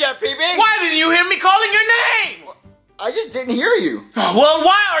 What's up, PB? Why didn't you hear me calling your name? I just didn't hear you. Well,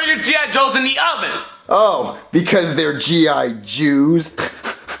 why are your G.I. Joes in the oven? Oh, because they're G.I. Jews. Junior,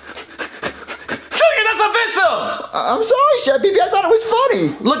 that's offensive! I'm sorry, Chef BB. I thought it was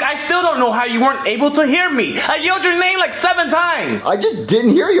funny. Look, I still don't know how you weren't able to hear me. I yelled your name like 7 times. I just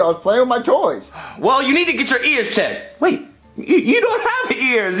didn't hear you. I was playing with my toys. Well, you need to get your ears checked. Wait, you don't have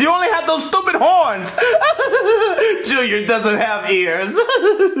ears. You only have those stupid horns. Junior doesn't have ears.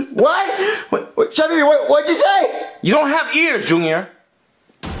 What? Chef BB, what'd you say? You don't have ears, Junior.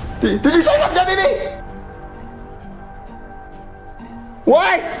 Did you say something, Chef BB?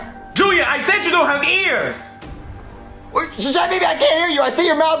 What? Junior, I said you don't have ears. Chef BB, I can't hear you. I see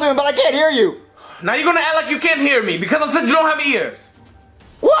your mouth moving, but I can't hear you. Now you're gonna act like you can't hear me because I said you don't have ears.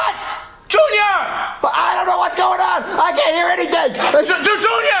 What? Junior! But I don't know what's going on. I can't hear anything.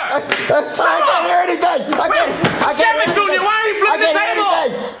 Junior! I can't hear anything. I can't hear anything. Junior, why are you flipping the table?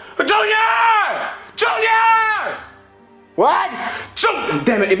 Junior! Junior! What?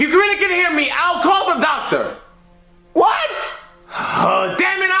 Damn it, if you really can hear me, I'll call the doctor. What?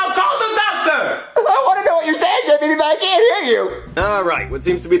 Damn it, I'll call the doctor. I want to know what you're saying, Jeffy, but I can't hear you. Alright, what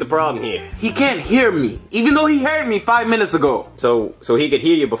seems to be the problem here? He can't hear me, even though he heard me 5 minutes ago. So he could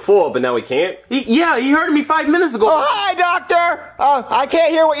hear you before, but now he can't? Yeah, he heard me 5 minutes ago. Oh, hi, doctor. I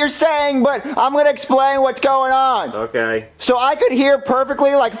can't hear what you're saying, but I'm going to explain what's going on. Okay. So I could hear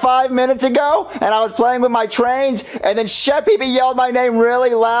perfectly like 5 minutes ago, and I was playing with my trains, and then Chef BB yelled my name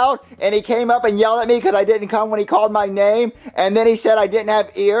really loud, and he came up and yelled at me because I didn't come when he called my name, and then he said I didn't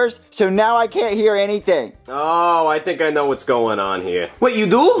have ears, so now I can't hear anything. Oh, I think I know what's going on here. Wait, you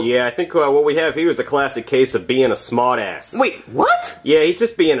do? Yeah, I think what we have here is a classic case of being a smartass. Wait, what? Yeah, he's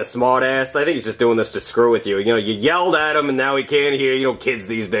just being a smartass. I think he's just doing this to screw with you. You know, you yelled at him and now he can't hear. You know, kids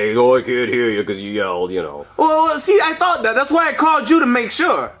these days, oh, I can't hear you because you yelled, you know. Well, see, I thought that. That's why I called you to make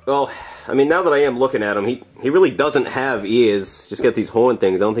sure. Well, I mean, now that I am looking at him, he really doesn't have ears. Just got these horn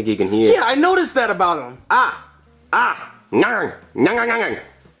things. I don't think he can hear. Yeah, I noticed that about him.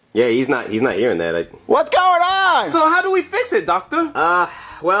 Yeah, he's not hearing that. What's going on? So how do we fix it, doctor?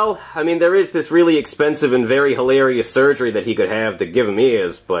 Well, I mean, there is this really expensive and very hilarious surgery that he could have to give him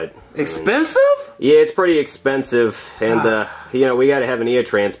ears, but... Expensive? Yeah, it's pretty expensive, and, you know, we gotta have an ear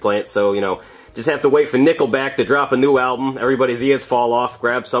transplant, so, you know, just have to wait for Nickelback to drop a new album, everybody's ears fall off,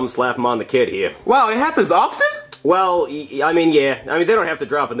 grab some, slap them on the kid here. Wow, it happens often? Well, I mean, yeah. I mean, they don't have to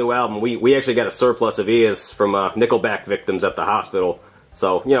drop a new album. We actually got a surplus of ears from, Nickelback victims at the hospital.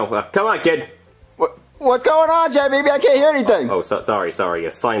 So, you know, come on, kid. What's going on, Jay? Maybe I can't hear anything. Oh, sorry.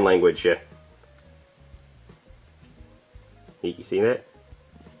 Sign language. You see that?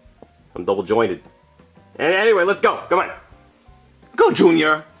 I'm double jointed. And anyway, let's go. Come on. Go,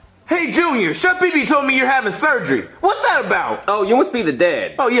 Junior. Hey, Junior, Chef BB told me you're having surgery. What's that about? Oh, you must be the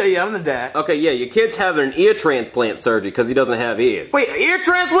dad. Oh, yeah, I'm the dad. Okay, yeah, your kid's having an ear transplant surgery because he doesn't have ears. Wait, ear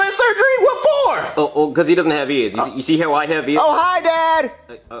transplant surgery? What for? Oh, because he doesn't have ears. You see how I have ears? Oh, hi, Dad!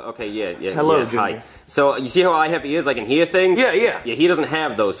 Okay, yeah. Hello, Junior. Hi. So, you see how I have ears? I can hear things? Yeah. Yeah, he doesn't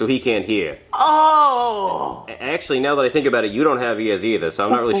have those, so he can't hear. Oh! Actually, now that I think about it, you don't have ears either, so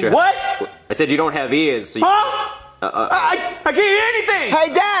I'm not really sure. What? I said you don't have ears, so you... Huh? I can't hear anything!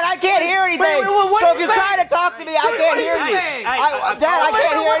 Hey, Dad, I can't hear anything! Wait, what so are if you you're saying? trying to talk to me, I can't hear you! Dad, I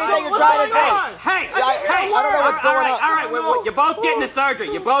can't hear anything you're trying to say! Hey! I don't know what's going on. All right, you're both getting the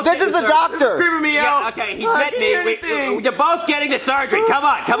surgery. This is the doctor! Screaming me out! Okay, he's met me. You're both getting the surgery. Come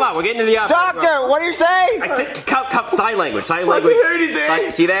on, we're getting to the office. Doctor, what are you saying? I said, sign language. I can't hear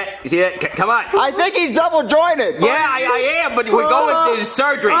anything! See that? Come on. I think he's double jointed! Yeah, I am, but we're going to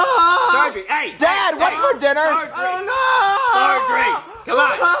surgery. Surgery. Hey! Dad, what's for dinner? I don't know! Surgery! Come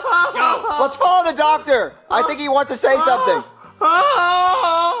on! Go! Let's follow the doctor! I think he wants to say something.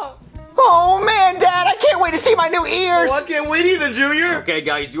 Oh man, Dad, I can't wait to see my new ears! Well, I can't wait either, Junior! Okay,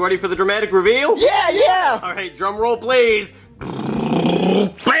 guys, you ready for the dramatic reveal? Yeah! Alright, drum roll, please.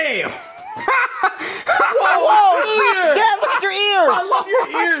 Bam! Whoa! Dad, look at your ears! I love your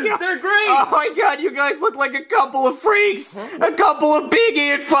ears! They're great! Oh my god, you guys look like a couple of freaks! A couple of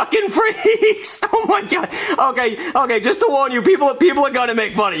big-eared fucking freaks! Oh my god. Okay, just to warn you, people are gonna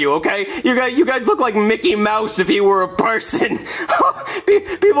make fun of you, okay? You guys look like Mickey Mouse if he were a person.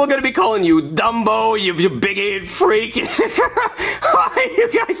 People are gonna be calling you Dumbo, you big-eared freak. You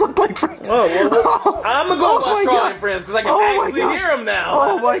guys look like freaks. I'm gonna go watch Charlie and Friends because I can actually hear him now.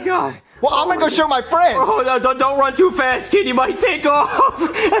 Oh my god. Well, I'm gonna go show my friends. Oh, no, don't run too fast, kid. You might take off.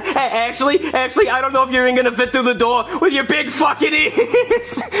 Actually, I don't know if you're even gonna fit through the door with your big fucking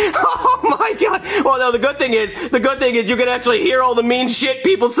ears. Oh my god. Well, no, the good thing is you can actually hear all the mean shit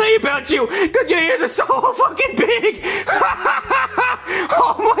people say about you because your ears are so fucking big.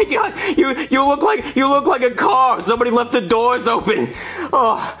 Oh my god. You look like a car. Somebody left the doors open.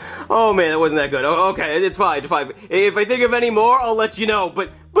 Oh man, that wasn't that good. Okay, it's fine. If I think of any more, I'll let you know.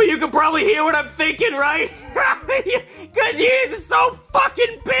 But you can probably hear what I'm thinking, right? Because your ears are so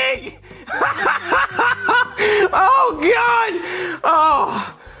fucking big. Oh god.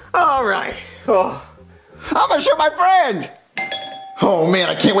 Oh, all right. Oh, I'm gonna show my friends. Oh man,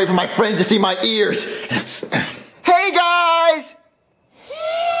 I can't wait for my friends to see my ears. Hey guys.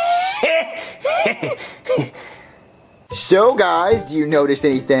 So guys, do you notice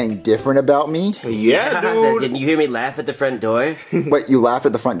anything different about me? Yeah, dude. Didn't you hear me laugh at the front door? Wait, you laughed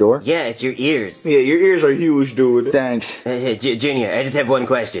at the front door? Yeah, it's your ears. Yeah, your ears are huge, dude. Thanks. Hey, Junior, I just have one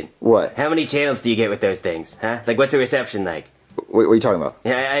question. What? How many channels do you get with those things? Huh? Like, what's the reception like? What are you talking about?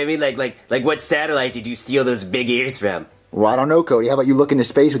 Yeah, I mean, like what satellite did you steal those big ears from? Well, I don't know, Cody. How about you look into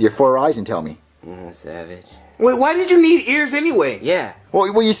space with your 4 eyes and tell me? Savage. Wait, why did you need ears anyway? Yeah.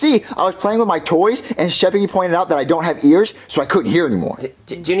 Well, you see, I was playing with my toys, and Jeffy pointed out that I don't have ears, so I couldn't hear anymore.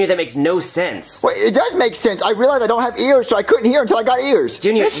 Junior, that makes no sense. Well, it does make sense. I realized I don't have ears, so I couldn't hear until I got ears.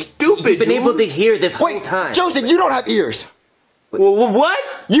 Junior, that's stupid, you've been able to hear this whole time. Joseph, you don't have ears. What?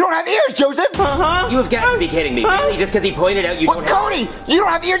 You don't have ears, Joseph. You have got to be kidding me. Really? Just because he pointed out you don't have... Cody, you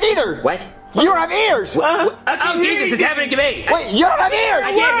don't have ears either. What? You don't have ears! Oh, Jesus, it's happening to me! Wait, you don't have ears!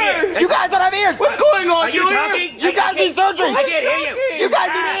 I can't hear! You guys don't have ears! What's going on, Are you talking? You guys need surgery! I can't hear you! You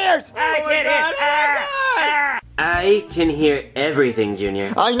guys need ears! I can't hear! I can hear everything,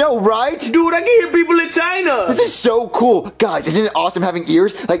 Junior. I know, right? Dude, I can hear people in China. This is so cool. Guys, isn't it awesome having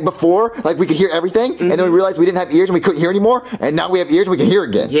ears? Like before, like we could hear everything, and then we realized we didn't have ears and we couldn't hear anymore, and now we have ears and we can hear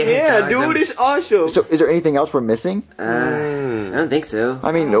again. Yeah, dude, it's awesome. So is there anything else we're missing? I don't think so.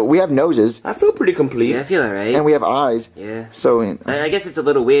 I mean, we have noses. I feel pretty complete. Yeah, I feel alright. And we have eyes. Yeah. So I guess it's a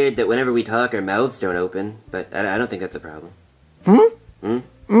little weird that whenever we talk, our mouths don't open, but I don't think that's a problem.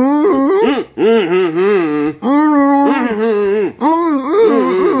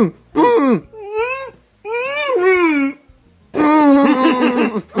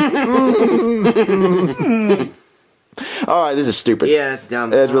 Alright, this is stupid. Yeah, it's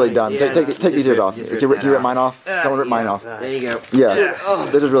dumb. It's really dumb. Yeah, Take these ears off. Can you rip mine off? Someone rip mine off. There you go. Yeah,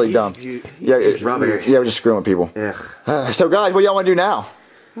 this is really dumb. Yeah, rubber. Yeah, we're just screwing with people. So guys, what do y'all want to do now?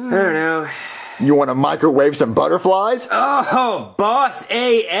 I don't know. You want to microwave some butterflies? Oh, boss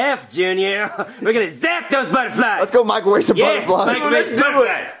AF, Junior. We're gonna zap those butterflies. Let's go microwave some butterflies. Let's do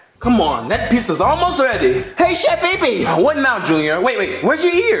it. Come on, that pizza's almost ready. Hey, Chef Pee-Pee! What now, Junior? Wait, where's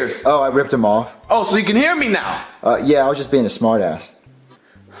your ears? Oh, I ripped them off. Oh, so you can hear me now? Yeah, I was just being a smartass.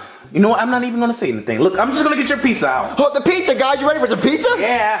 You know what? I'm not even gonna say anything. Look, I'm just gonna get your pizza out. Oh, the pizza, guys! You ready for some pizza?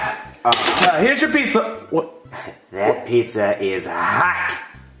 Yeah. Here's your pizza. What? That pizza is hot.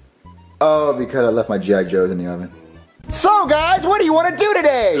 Oh, because I left my G.I. Joes in the oven. So, guys, what do you want to do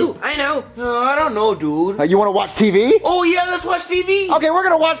today? Ooh, I know. I don't know, dude. You want to watch TV? Oh, yeah, let's watch TV. Okay, we're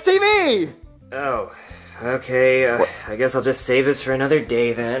going to watch TV. Oh, okay. I guess I'll just save this for another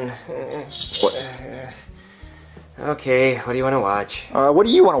day then. What? Okay, what do you want to watch? What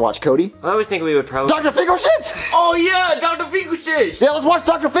do you want to watch, Cody? Well, I was thinking we would probably... Dr. Finkelshit? Oh, yeah, Dr. Finkelshit. Yeah, let's watch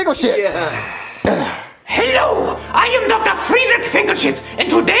Dr. Finkelshit. Yeah. Hello, I am Dr. Friedrich Finkelschitz, and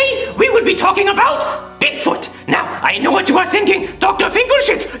today we will be talking about Bigfoot. Now, I know what you are thinking. Dr.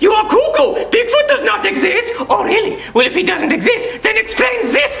 Finkelschitz, you are cuckoo. Bigfoot does not exist. Oh, really? Well, if he doesn't exist, then explain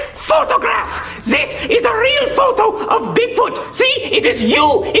this photograph. This is a real photo of Bigfoot. See, it is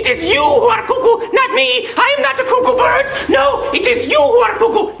you. It is you who are cuckoo, not me. I am not a cuckoo bird. No, it is you who are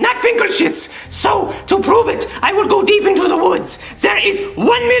cuckoo, not Finkelschitz. So, to prove it, I will go deep into the woods. There is $1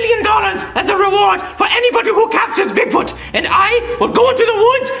 million as a reward for anybody who captures Bigfoot, and I will go into the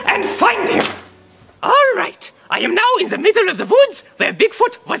woods and find him. All right, I am now in the middle of the woods where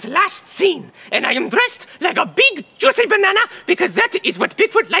Bigfoot was last seen, and I am dressed like a big juicy banana because that is what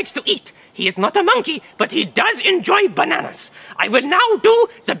Bigfoot likes to eat. He is not a monkey, but he does enjoy bananas. I will now do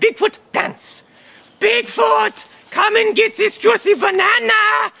the Bigfoot dance. Bigfoot, come and get this juicy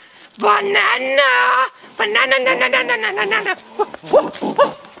banana. Banana, banana, na na na na na na na.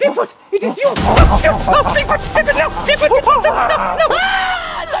 Bigfoot, it is you. Oh, Bigfoot, Bigfoot, no, Bigfoot, no.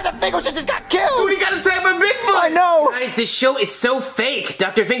 Dr. Finkelshit just got killed! Dude, he got attacked by Bigfoot! I know! Guys, this show is so fake.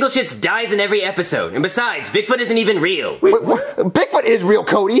 Dr. Finkelschitz dies in every episode. And besides, Bigfoot isn't even real. Wait, Bigfoot is real,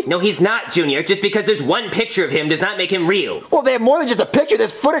 Cody! No, he's not, Junior. Just because there's one picture of him does not make him real. Well, they have more than just a picture.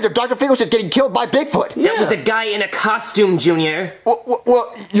 There's footage of Dr. Finkelshit getting killed by Bigfoot. That was a guy in a costume, Junior.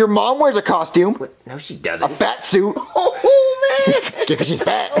 Well, your mom wears a costume. What? No, she doesn't. A fat suit. Oh, man! Yeah, because she's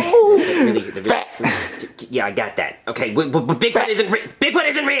fat. Really, fat. Yeah, I got that. Okay, but Bigfoot isn't real. Bigfoot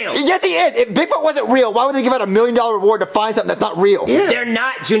isn't real! Yes, he is! If Bigfoot wasn't real, why would they give out $1 million reward to find something that's not real? Yeah. They're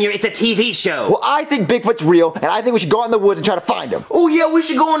not, Junior. It's a TV show. Well, I think Bigfoot's real, and I think we should go out in the woods and try to find him. Oh, yeah, we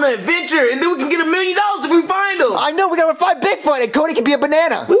should go on an adventure, and then we can get $1 million if we find him. I know, we gotta find Bigfoot, and Cody can be a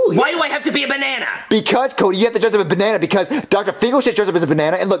banana. Ooh, why do I have to be a banana? Because, Cody, you have to dress up as a banana because Dr. Finkelshit dressed up as a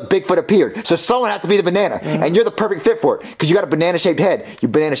banana, and look, Bigfoot appeared. So someone has to be the banana, and you're the perfect fit for it, because you got a banana-shaped head. You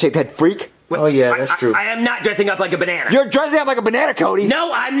banana-shaped head freak. Oh, yeah, that's true. I am not dressing up like a banana. You're dressing up like a banana, Cody.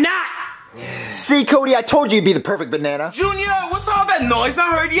 No, I'm not. See, Cody, I told you you'd be the perfect banana. Junior, what's all that noise?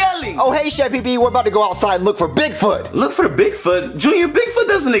 I heard yelling. Oh, hey, Chef Pee-Pee, we're about to go outside and look for Bigfoot. Look for Bigfoot? Junior, Bigfoot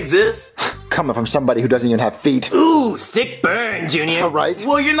doesn't exist. Coming from somebody who doesn't even have feet. Ooh, sick burn, Junior. All right.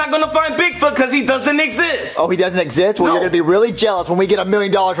 Well, you're not gonna find Bigfoot because he doesn't exist. Oh, he doesn't exist? Well, No. you're gonna be really jealous when we get $1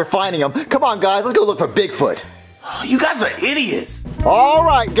 million for finding him. Come on, guys, let's go look for Bigfoot. You guys are idiots. All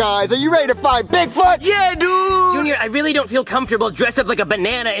right, guys, are you ready to find Bigfoot? Yeah, dude. Junior, I really don't feel comfortable dressed up like a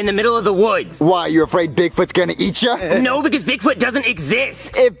banana in the middle of the woods. Why, you're afraid Bigfoot's gonna eat you? No, because Bigfoot doesn't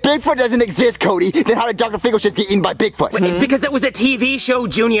exist. If Bigfoot doesn't exist, Cody, then how did Dr. Finkelshit get eaten by Bigfoot? Because that was a TV show,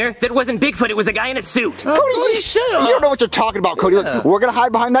 Junior. That wasn't Bigfoot, it was a guy in a suit. Cody, shut up. You don't know what you're talking about, Cody. Look, we're gonna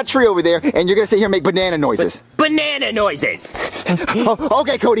hide behind that tree over there, and you're gonna sit here and make banana noises. Banana noises.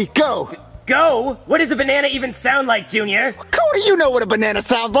 Okay, Cody, go. Go? What does a banana even sound like, Junior? Cody, you know what a banana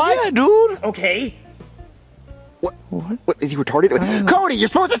sounds like. Yeah, dude. Okay. What? Is he retarded? Cody, you're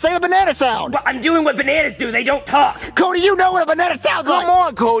supposed to say the banana sound. Well, I'm doing what bananas do, they don't talk. Cody, you know what a banana sounds like. Come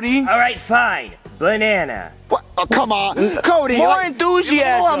on, Cody. All right, fine. banana. What? Oh, come on, Cody. More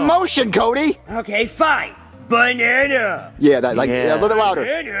enthusiasm. More emotion, Cody. Okay, fine. Banana. Yeah, that like a little bit louder.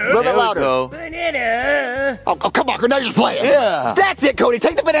 A little bit louder. Banana. Oh, come on, now you're just playing. Yeah. That's it, Cody.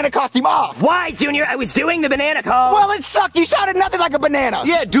 Take the banana costume off. Why, Junior? I was doing the banana call. Well, it sucked. You sounded nothing like a banana.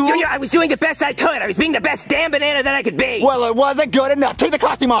 Yeah, dude. Junior, I was doing the best I could. I was being the best damn banana that I could be. Well, it wasn't good enough. Take the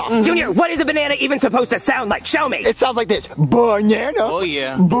costume off. Junior, what is a banana even supposed to sound like? Show me. It sounds like this. Banana. Oh,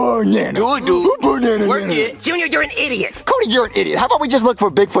 yeah. Banana. Do it, dude. Banana. Work it. Junior, you're an idiot. Cody, you're an idiot. How about we just look for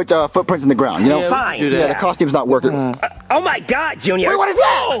Bigfoot's footprints in the ground, you know? Yeah, Fine. do that. Yeah, the costume's not working. Oh my God, Junior. Wait, what is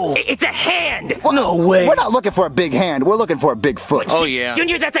that? It's a hand. No way. We're not looking for a big hand. We're looking for a big foot. Oh, yeah.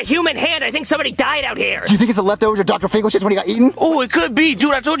 Junior, that's a human hand. I think somebody died out here. Do you think it's the leftovers of Dr. Finkelshit's when he got eaten? Oh, it could be.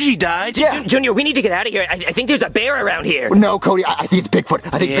 Dude, I told you he died. Yeah. Junior, we need to get out of here. I think there's a bear around here. No, Cody, I think it's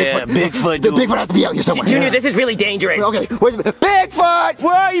Bigfoot. I think Yeah, Bigfoot, The dude. Bigfoot has to be out here somewhere. Junior, this is really dangerous. Okay, where's Bigfoot?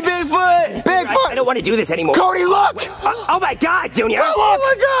 Where are you, Bigfoot? Bigfoot! I don't want to do this anymore. Cody, look! Oh my God, Junior. Oh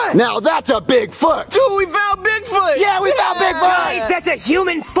my God! Now that's a Bigfoot! Dude, we found Bigfoot. Yeah, we found Bigfoot! Guys, that's a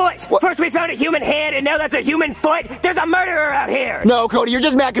human foot. First we found a human hand, and now that's a human foot. There's a murderer out here. No, Cody, you're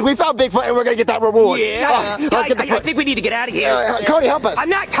just mad because we found Bigfoot and we're gonna get that reward. Yeah. Let's Guys, get the I foot. think we need to get out of here. Cody, help us. I'm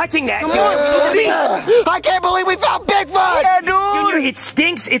not touching that, Junior. We need to leave. I can't believe we found Bigfoot! Yeah, dude. Junior, it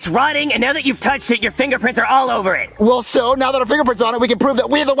stinks, it's rotting, and now that you've touched it, your fingerprints are all over it. Well, so now that our fingerprints on it, we can prove that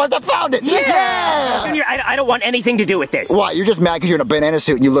we're the ones that found it. Yeah! Junior, I don't want anything to do with this. Why? You're just mad because you're in a banana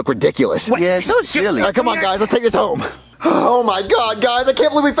suit and you look ridiculous. What? Yeah, so silly. All right, come on, guys, let's take this home. Oh my God, guys, I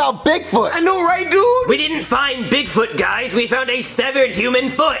can't believe we found Bigfoot. I know, right, dude? We didn't find Bigfoot, guys. We found a severed human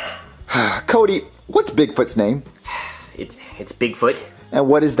foot. Cody, what's Bigfoot's name? It's Bigfoot. And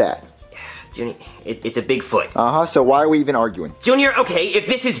what is that? Junior, it's a Bigfoot. Uh-huh, so why are we even arguing? Junior, okay, if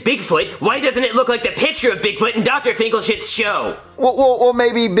this is Bigfoot, why doesn't it look like the picture of Bigfoot in Dr. Finkelshit's show? Well,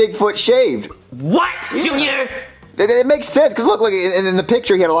 maybe Bigfoot shaved. What, Junior? It makes sense, because look, in the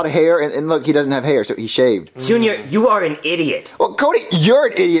picture he had a lot of hair, and look, he doesn't have hair, so he shaved. Junior, you are an idiot. Well, Cody, you're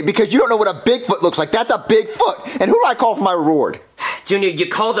an idiot because you don't know what a Bigfoot looks like. That's a Bigfoot. And who do I call for my reward? Junior, you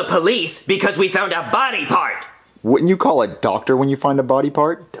call the police because we found a body part. Wouldn't you call a doctor when you find a body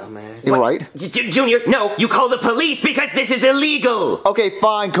part? Dumbass. You're right. Junior, no, you call the police because this is illegal. Okay,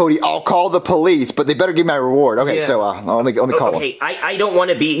 fine, Cody. I'll call the police, but they better give me my reward. Okay, Yeah. so let me call them. Okay, I don't want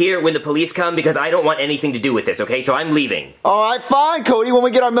to be here when the police come because I don't want anything to do with this, okay? So I'm leaving. All right, fine, Cody. When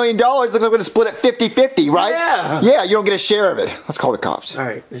we get our $1 million, looks like we're going to split it 50-50, right? Yeah. Yeah, you don't get a share of it. Let's call the cops. All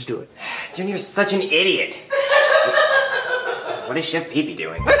right, let's do it. Junior's such an idiot. What is Chef Pee-Pee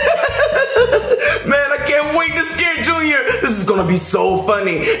doing? Man, I can't wait to scare Junior. This is gonna be so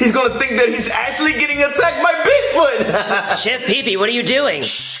funny. He's gonna think that he's actually getting attacked by Bigfoot. Chef Pee-Pee, what are you doing?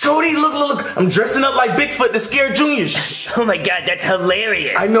 Shh, Cody, look. I'm dressing up like Bigfoot to scare Junior. Shh. Oh my God, that's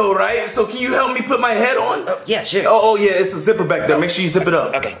hilarious. I know, right? So can you help me put my head on? Yeah, sure. Oh, yeah, it's a zipper back there. Make sure you zip it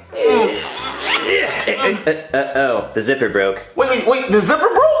up. Okay. Oh, the zipper broke. Wait, the zipper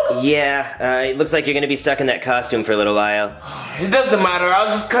broke? Yeah, it looks like you're gonna be stuck in that costume for a little while. It doesn't matter. I'll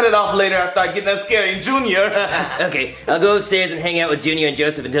just cut it off later after I get that scaring Junior. Okay, I'll go upstairs and hang out with Junior and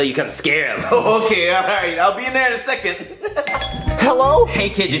Joseph until you come scare him. Okay, all right. I'll be in there in a second. Hello? Hey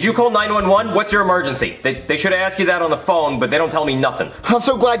kid, did you call 911? What's your emergency? They should have asked you that on the phone, but they don't tell me nothing. I'm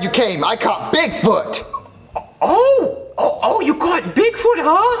so glad you came. I caught Bigfoot. Oh, you caught Bigfoot,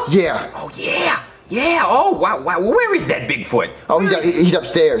 huh? Yeah. Oh, yeah. Yeah, oh, wow. Where is that Bigfoot? Oh, he's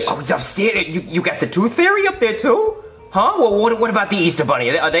upstairs. Oh, he's upstairs. You got the Tooth Fairy up there, too? Huh? Well, what about the Easter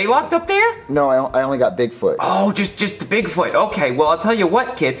Bunny? Are they locked up there? No, I only got Bigfoot. Oh, just the Bigfoot. Okay, well, I'll tell you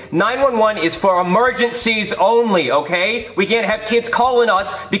what, kid. 911 is for emergencies only, okay? We can't have kids calling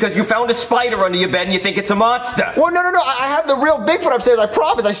us because you found a spider under your bed and you think it's a monster. Well, no. I have the real Bigfoot upstairs. I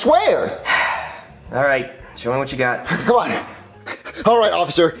promise. I swear. All right, show me what you got. Come on. All right,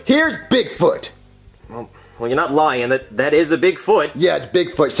 officer. Here's Bigfoot. Well, you're not lying. That is a Bigfoot. Yeah, it's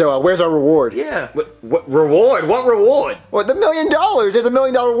Bigfoot. So where's our reward? Yeah. What reward? What reward? Well, the $1 million. There's a $1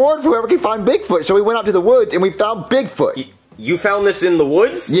 million reward for whoever can find Bigfoot. So we went out to the woods and we found Bigfoot. You found this in the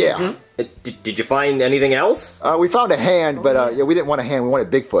woods? Yeah. Mm-hmm. Did you find anything else? We found a hand, but yeah, we didn't want a hand. We wanted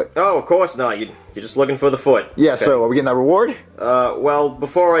Bigfoot. Oh, of course not. You're just looking for the foot. Yeah. Okay. So are we getting that reward? Well,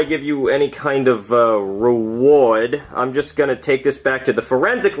 before I give you any kind of reward, I'm just gonna take this back to the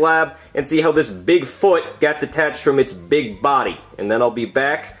forensics lab and see how this big foot got detached from its big body, and then I'll be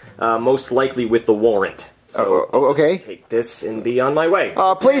back, most likely with the warrant. So okay. Take this and be on my way.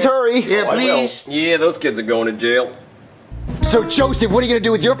 Please hurry. Yeah, please. Yeah, those kids are going to jail. So Joseph, what are you gonna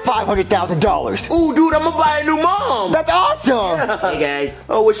do with your $500,000? Ooh, dude, I'm gonna buy a new mom. That's awesome. Hey guys.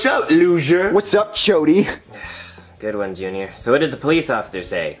 Oh, what's up, loser? What's up, Chody? Good one, Junior. So what did the police officer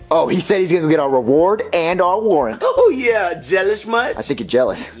say? Oh, he said he's gonna get our reward and our warrant. Oh yeah, jealous much? I think you're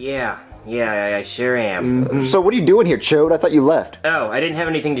jealous. Yeah, I sure am. So what are you doing here, Chode? I thought you left. Oh, I didn't have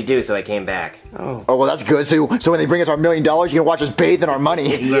anything to do, so I came back. Oh, well, that's good. So when they bring us our $1 million, you can watch us bathe in our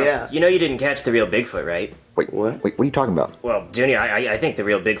money. Yeah. You know you didn't catch the real Bigfoot, right? Wait, what? Wait, what are you talking about? Well, Junior, I think the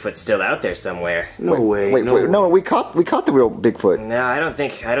real Bigfoot's still out there somewhere. No way. No, we caught the real Bigfoot. No, I don't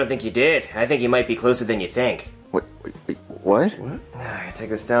think you did. I think you might be closer than you think. What? I take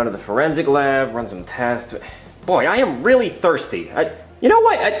this down to the forensic lab, run some tests. Boy, I am really thirsty. You know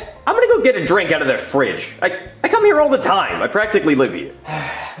what? I'm gonna go get a drink out of their fridge. I come here all the time. I practically live here.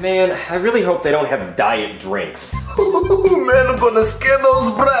 Man, I really hope they don't have diet drinks. Man, I'm gonna scare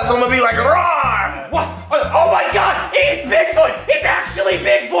those brats. I'm gonna be like, roar! What? Oh my God! It's Bigfoot! It's actually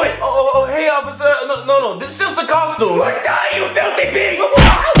Bigfoot! Oh, hey, officer. No, this is just a costume. Die, you filthy pig!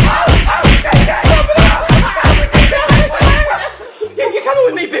 You're coming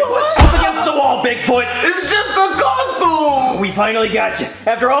with me, Bigfoot! Up against the wall, Bigfoot! It's just a costume! We finally got you.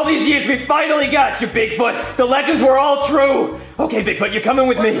 After all these years, we finally got you, Bigfoot. The legends were all true. Okay, Bigfoot, you're coming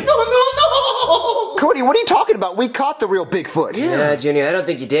with me. No! Cody, what are you talking about? We caught the real Bigfoot. Yeah, Junior, I don't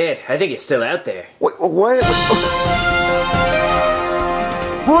think you did. I think he's still out there. Wait, what?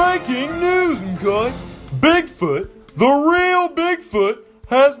 Breaking news, okay? Bigfoot, the real Bigfoot,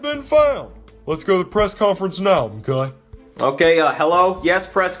 has been found. Let's go to the press conference now, okay? Okay, hello? Yes,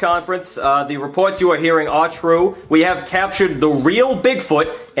 press conference. The reports you are hearing are true. We have captured the real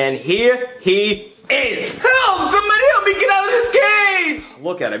Bigfoot, and here he is! Help! Somebody help me get out of this cage!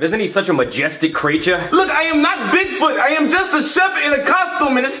 Look at him. Isn't he such a majestic creature? Look, I am not Bigfoot. I am just a chef in a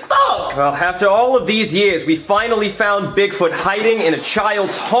costume and it's stuck. Well, after all of these years, we finally found Bigfoot hiding in a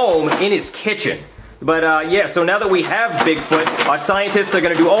child's home in his kitchen. But, yeah, so now that we have Bigfoot, our scientists are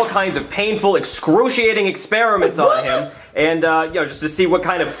gonna do all kinds of painful, excruciating experiments on him. And, you know, just to see what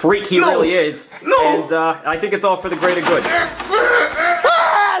kind of freak he really is. And, I think it's all for the greater good.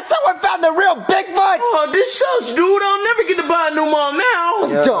 Someone found the real Bigfoot! Oh, this sucks, dude. I'll never get to buy a new mom now.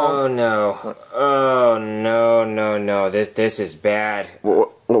 Oh, no. This is bad.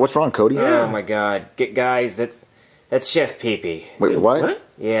 What's wrong, Cody? Oh, my God. Guys, that's Chef Pee-Pee. Wait, what?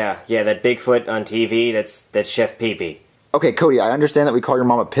 Yeah, that Bigfoot on TV, that's Chef Pee-Pee. Okay, Cody, I understand that we call your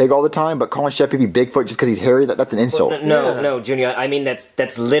mom a pig all the time, but calling Chef Pee-Pee Bigfoot just because he's hairy, that's an insult. No, Junior, I mean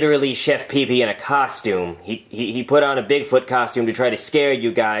that's literally Chef Pee-Pee in a costume. He put on a Bigfoot costume to try to scare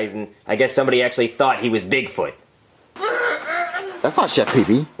you guys, and I guess somebody actually thought he was Bigfoot. That's not Chef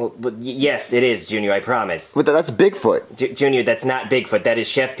Pee-Pee. Well, but yes, it is, Junior, I promise. But that's Bigfoot. Junior, that's not Bigfoot, that is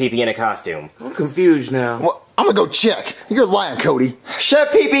Chef Pee-Pee in a costume. I'm confused now. Well, I'm gonna go check. You're lying, Cody.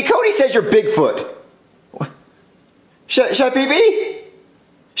 Chef Pee-Pee, Cody says you're Bigfoot. What? Chef Pee-Pee?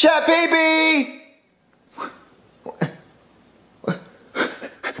 Chef Pee-Pee!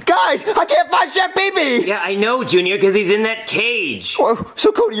 Guys, I can't find Chef Pee-Pee! Yeah, I know, Junior, because he's in that cage. Oh,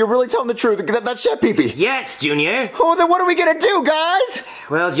 so, Cody, you're really telling the truth. That's Chef Pee-Pee? Yes, Junior. Oh, then what are we gonna do, guys?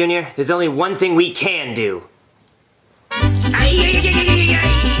 Well, Junior, there's only one thing we can do.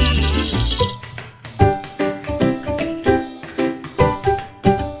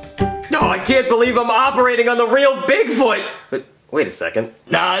 No, I can't believe I'm operating on the real Bigfoot! But wait a second.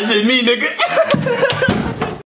 Nah, it's just me, nigga.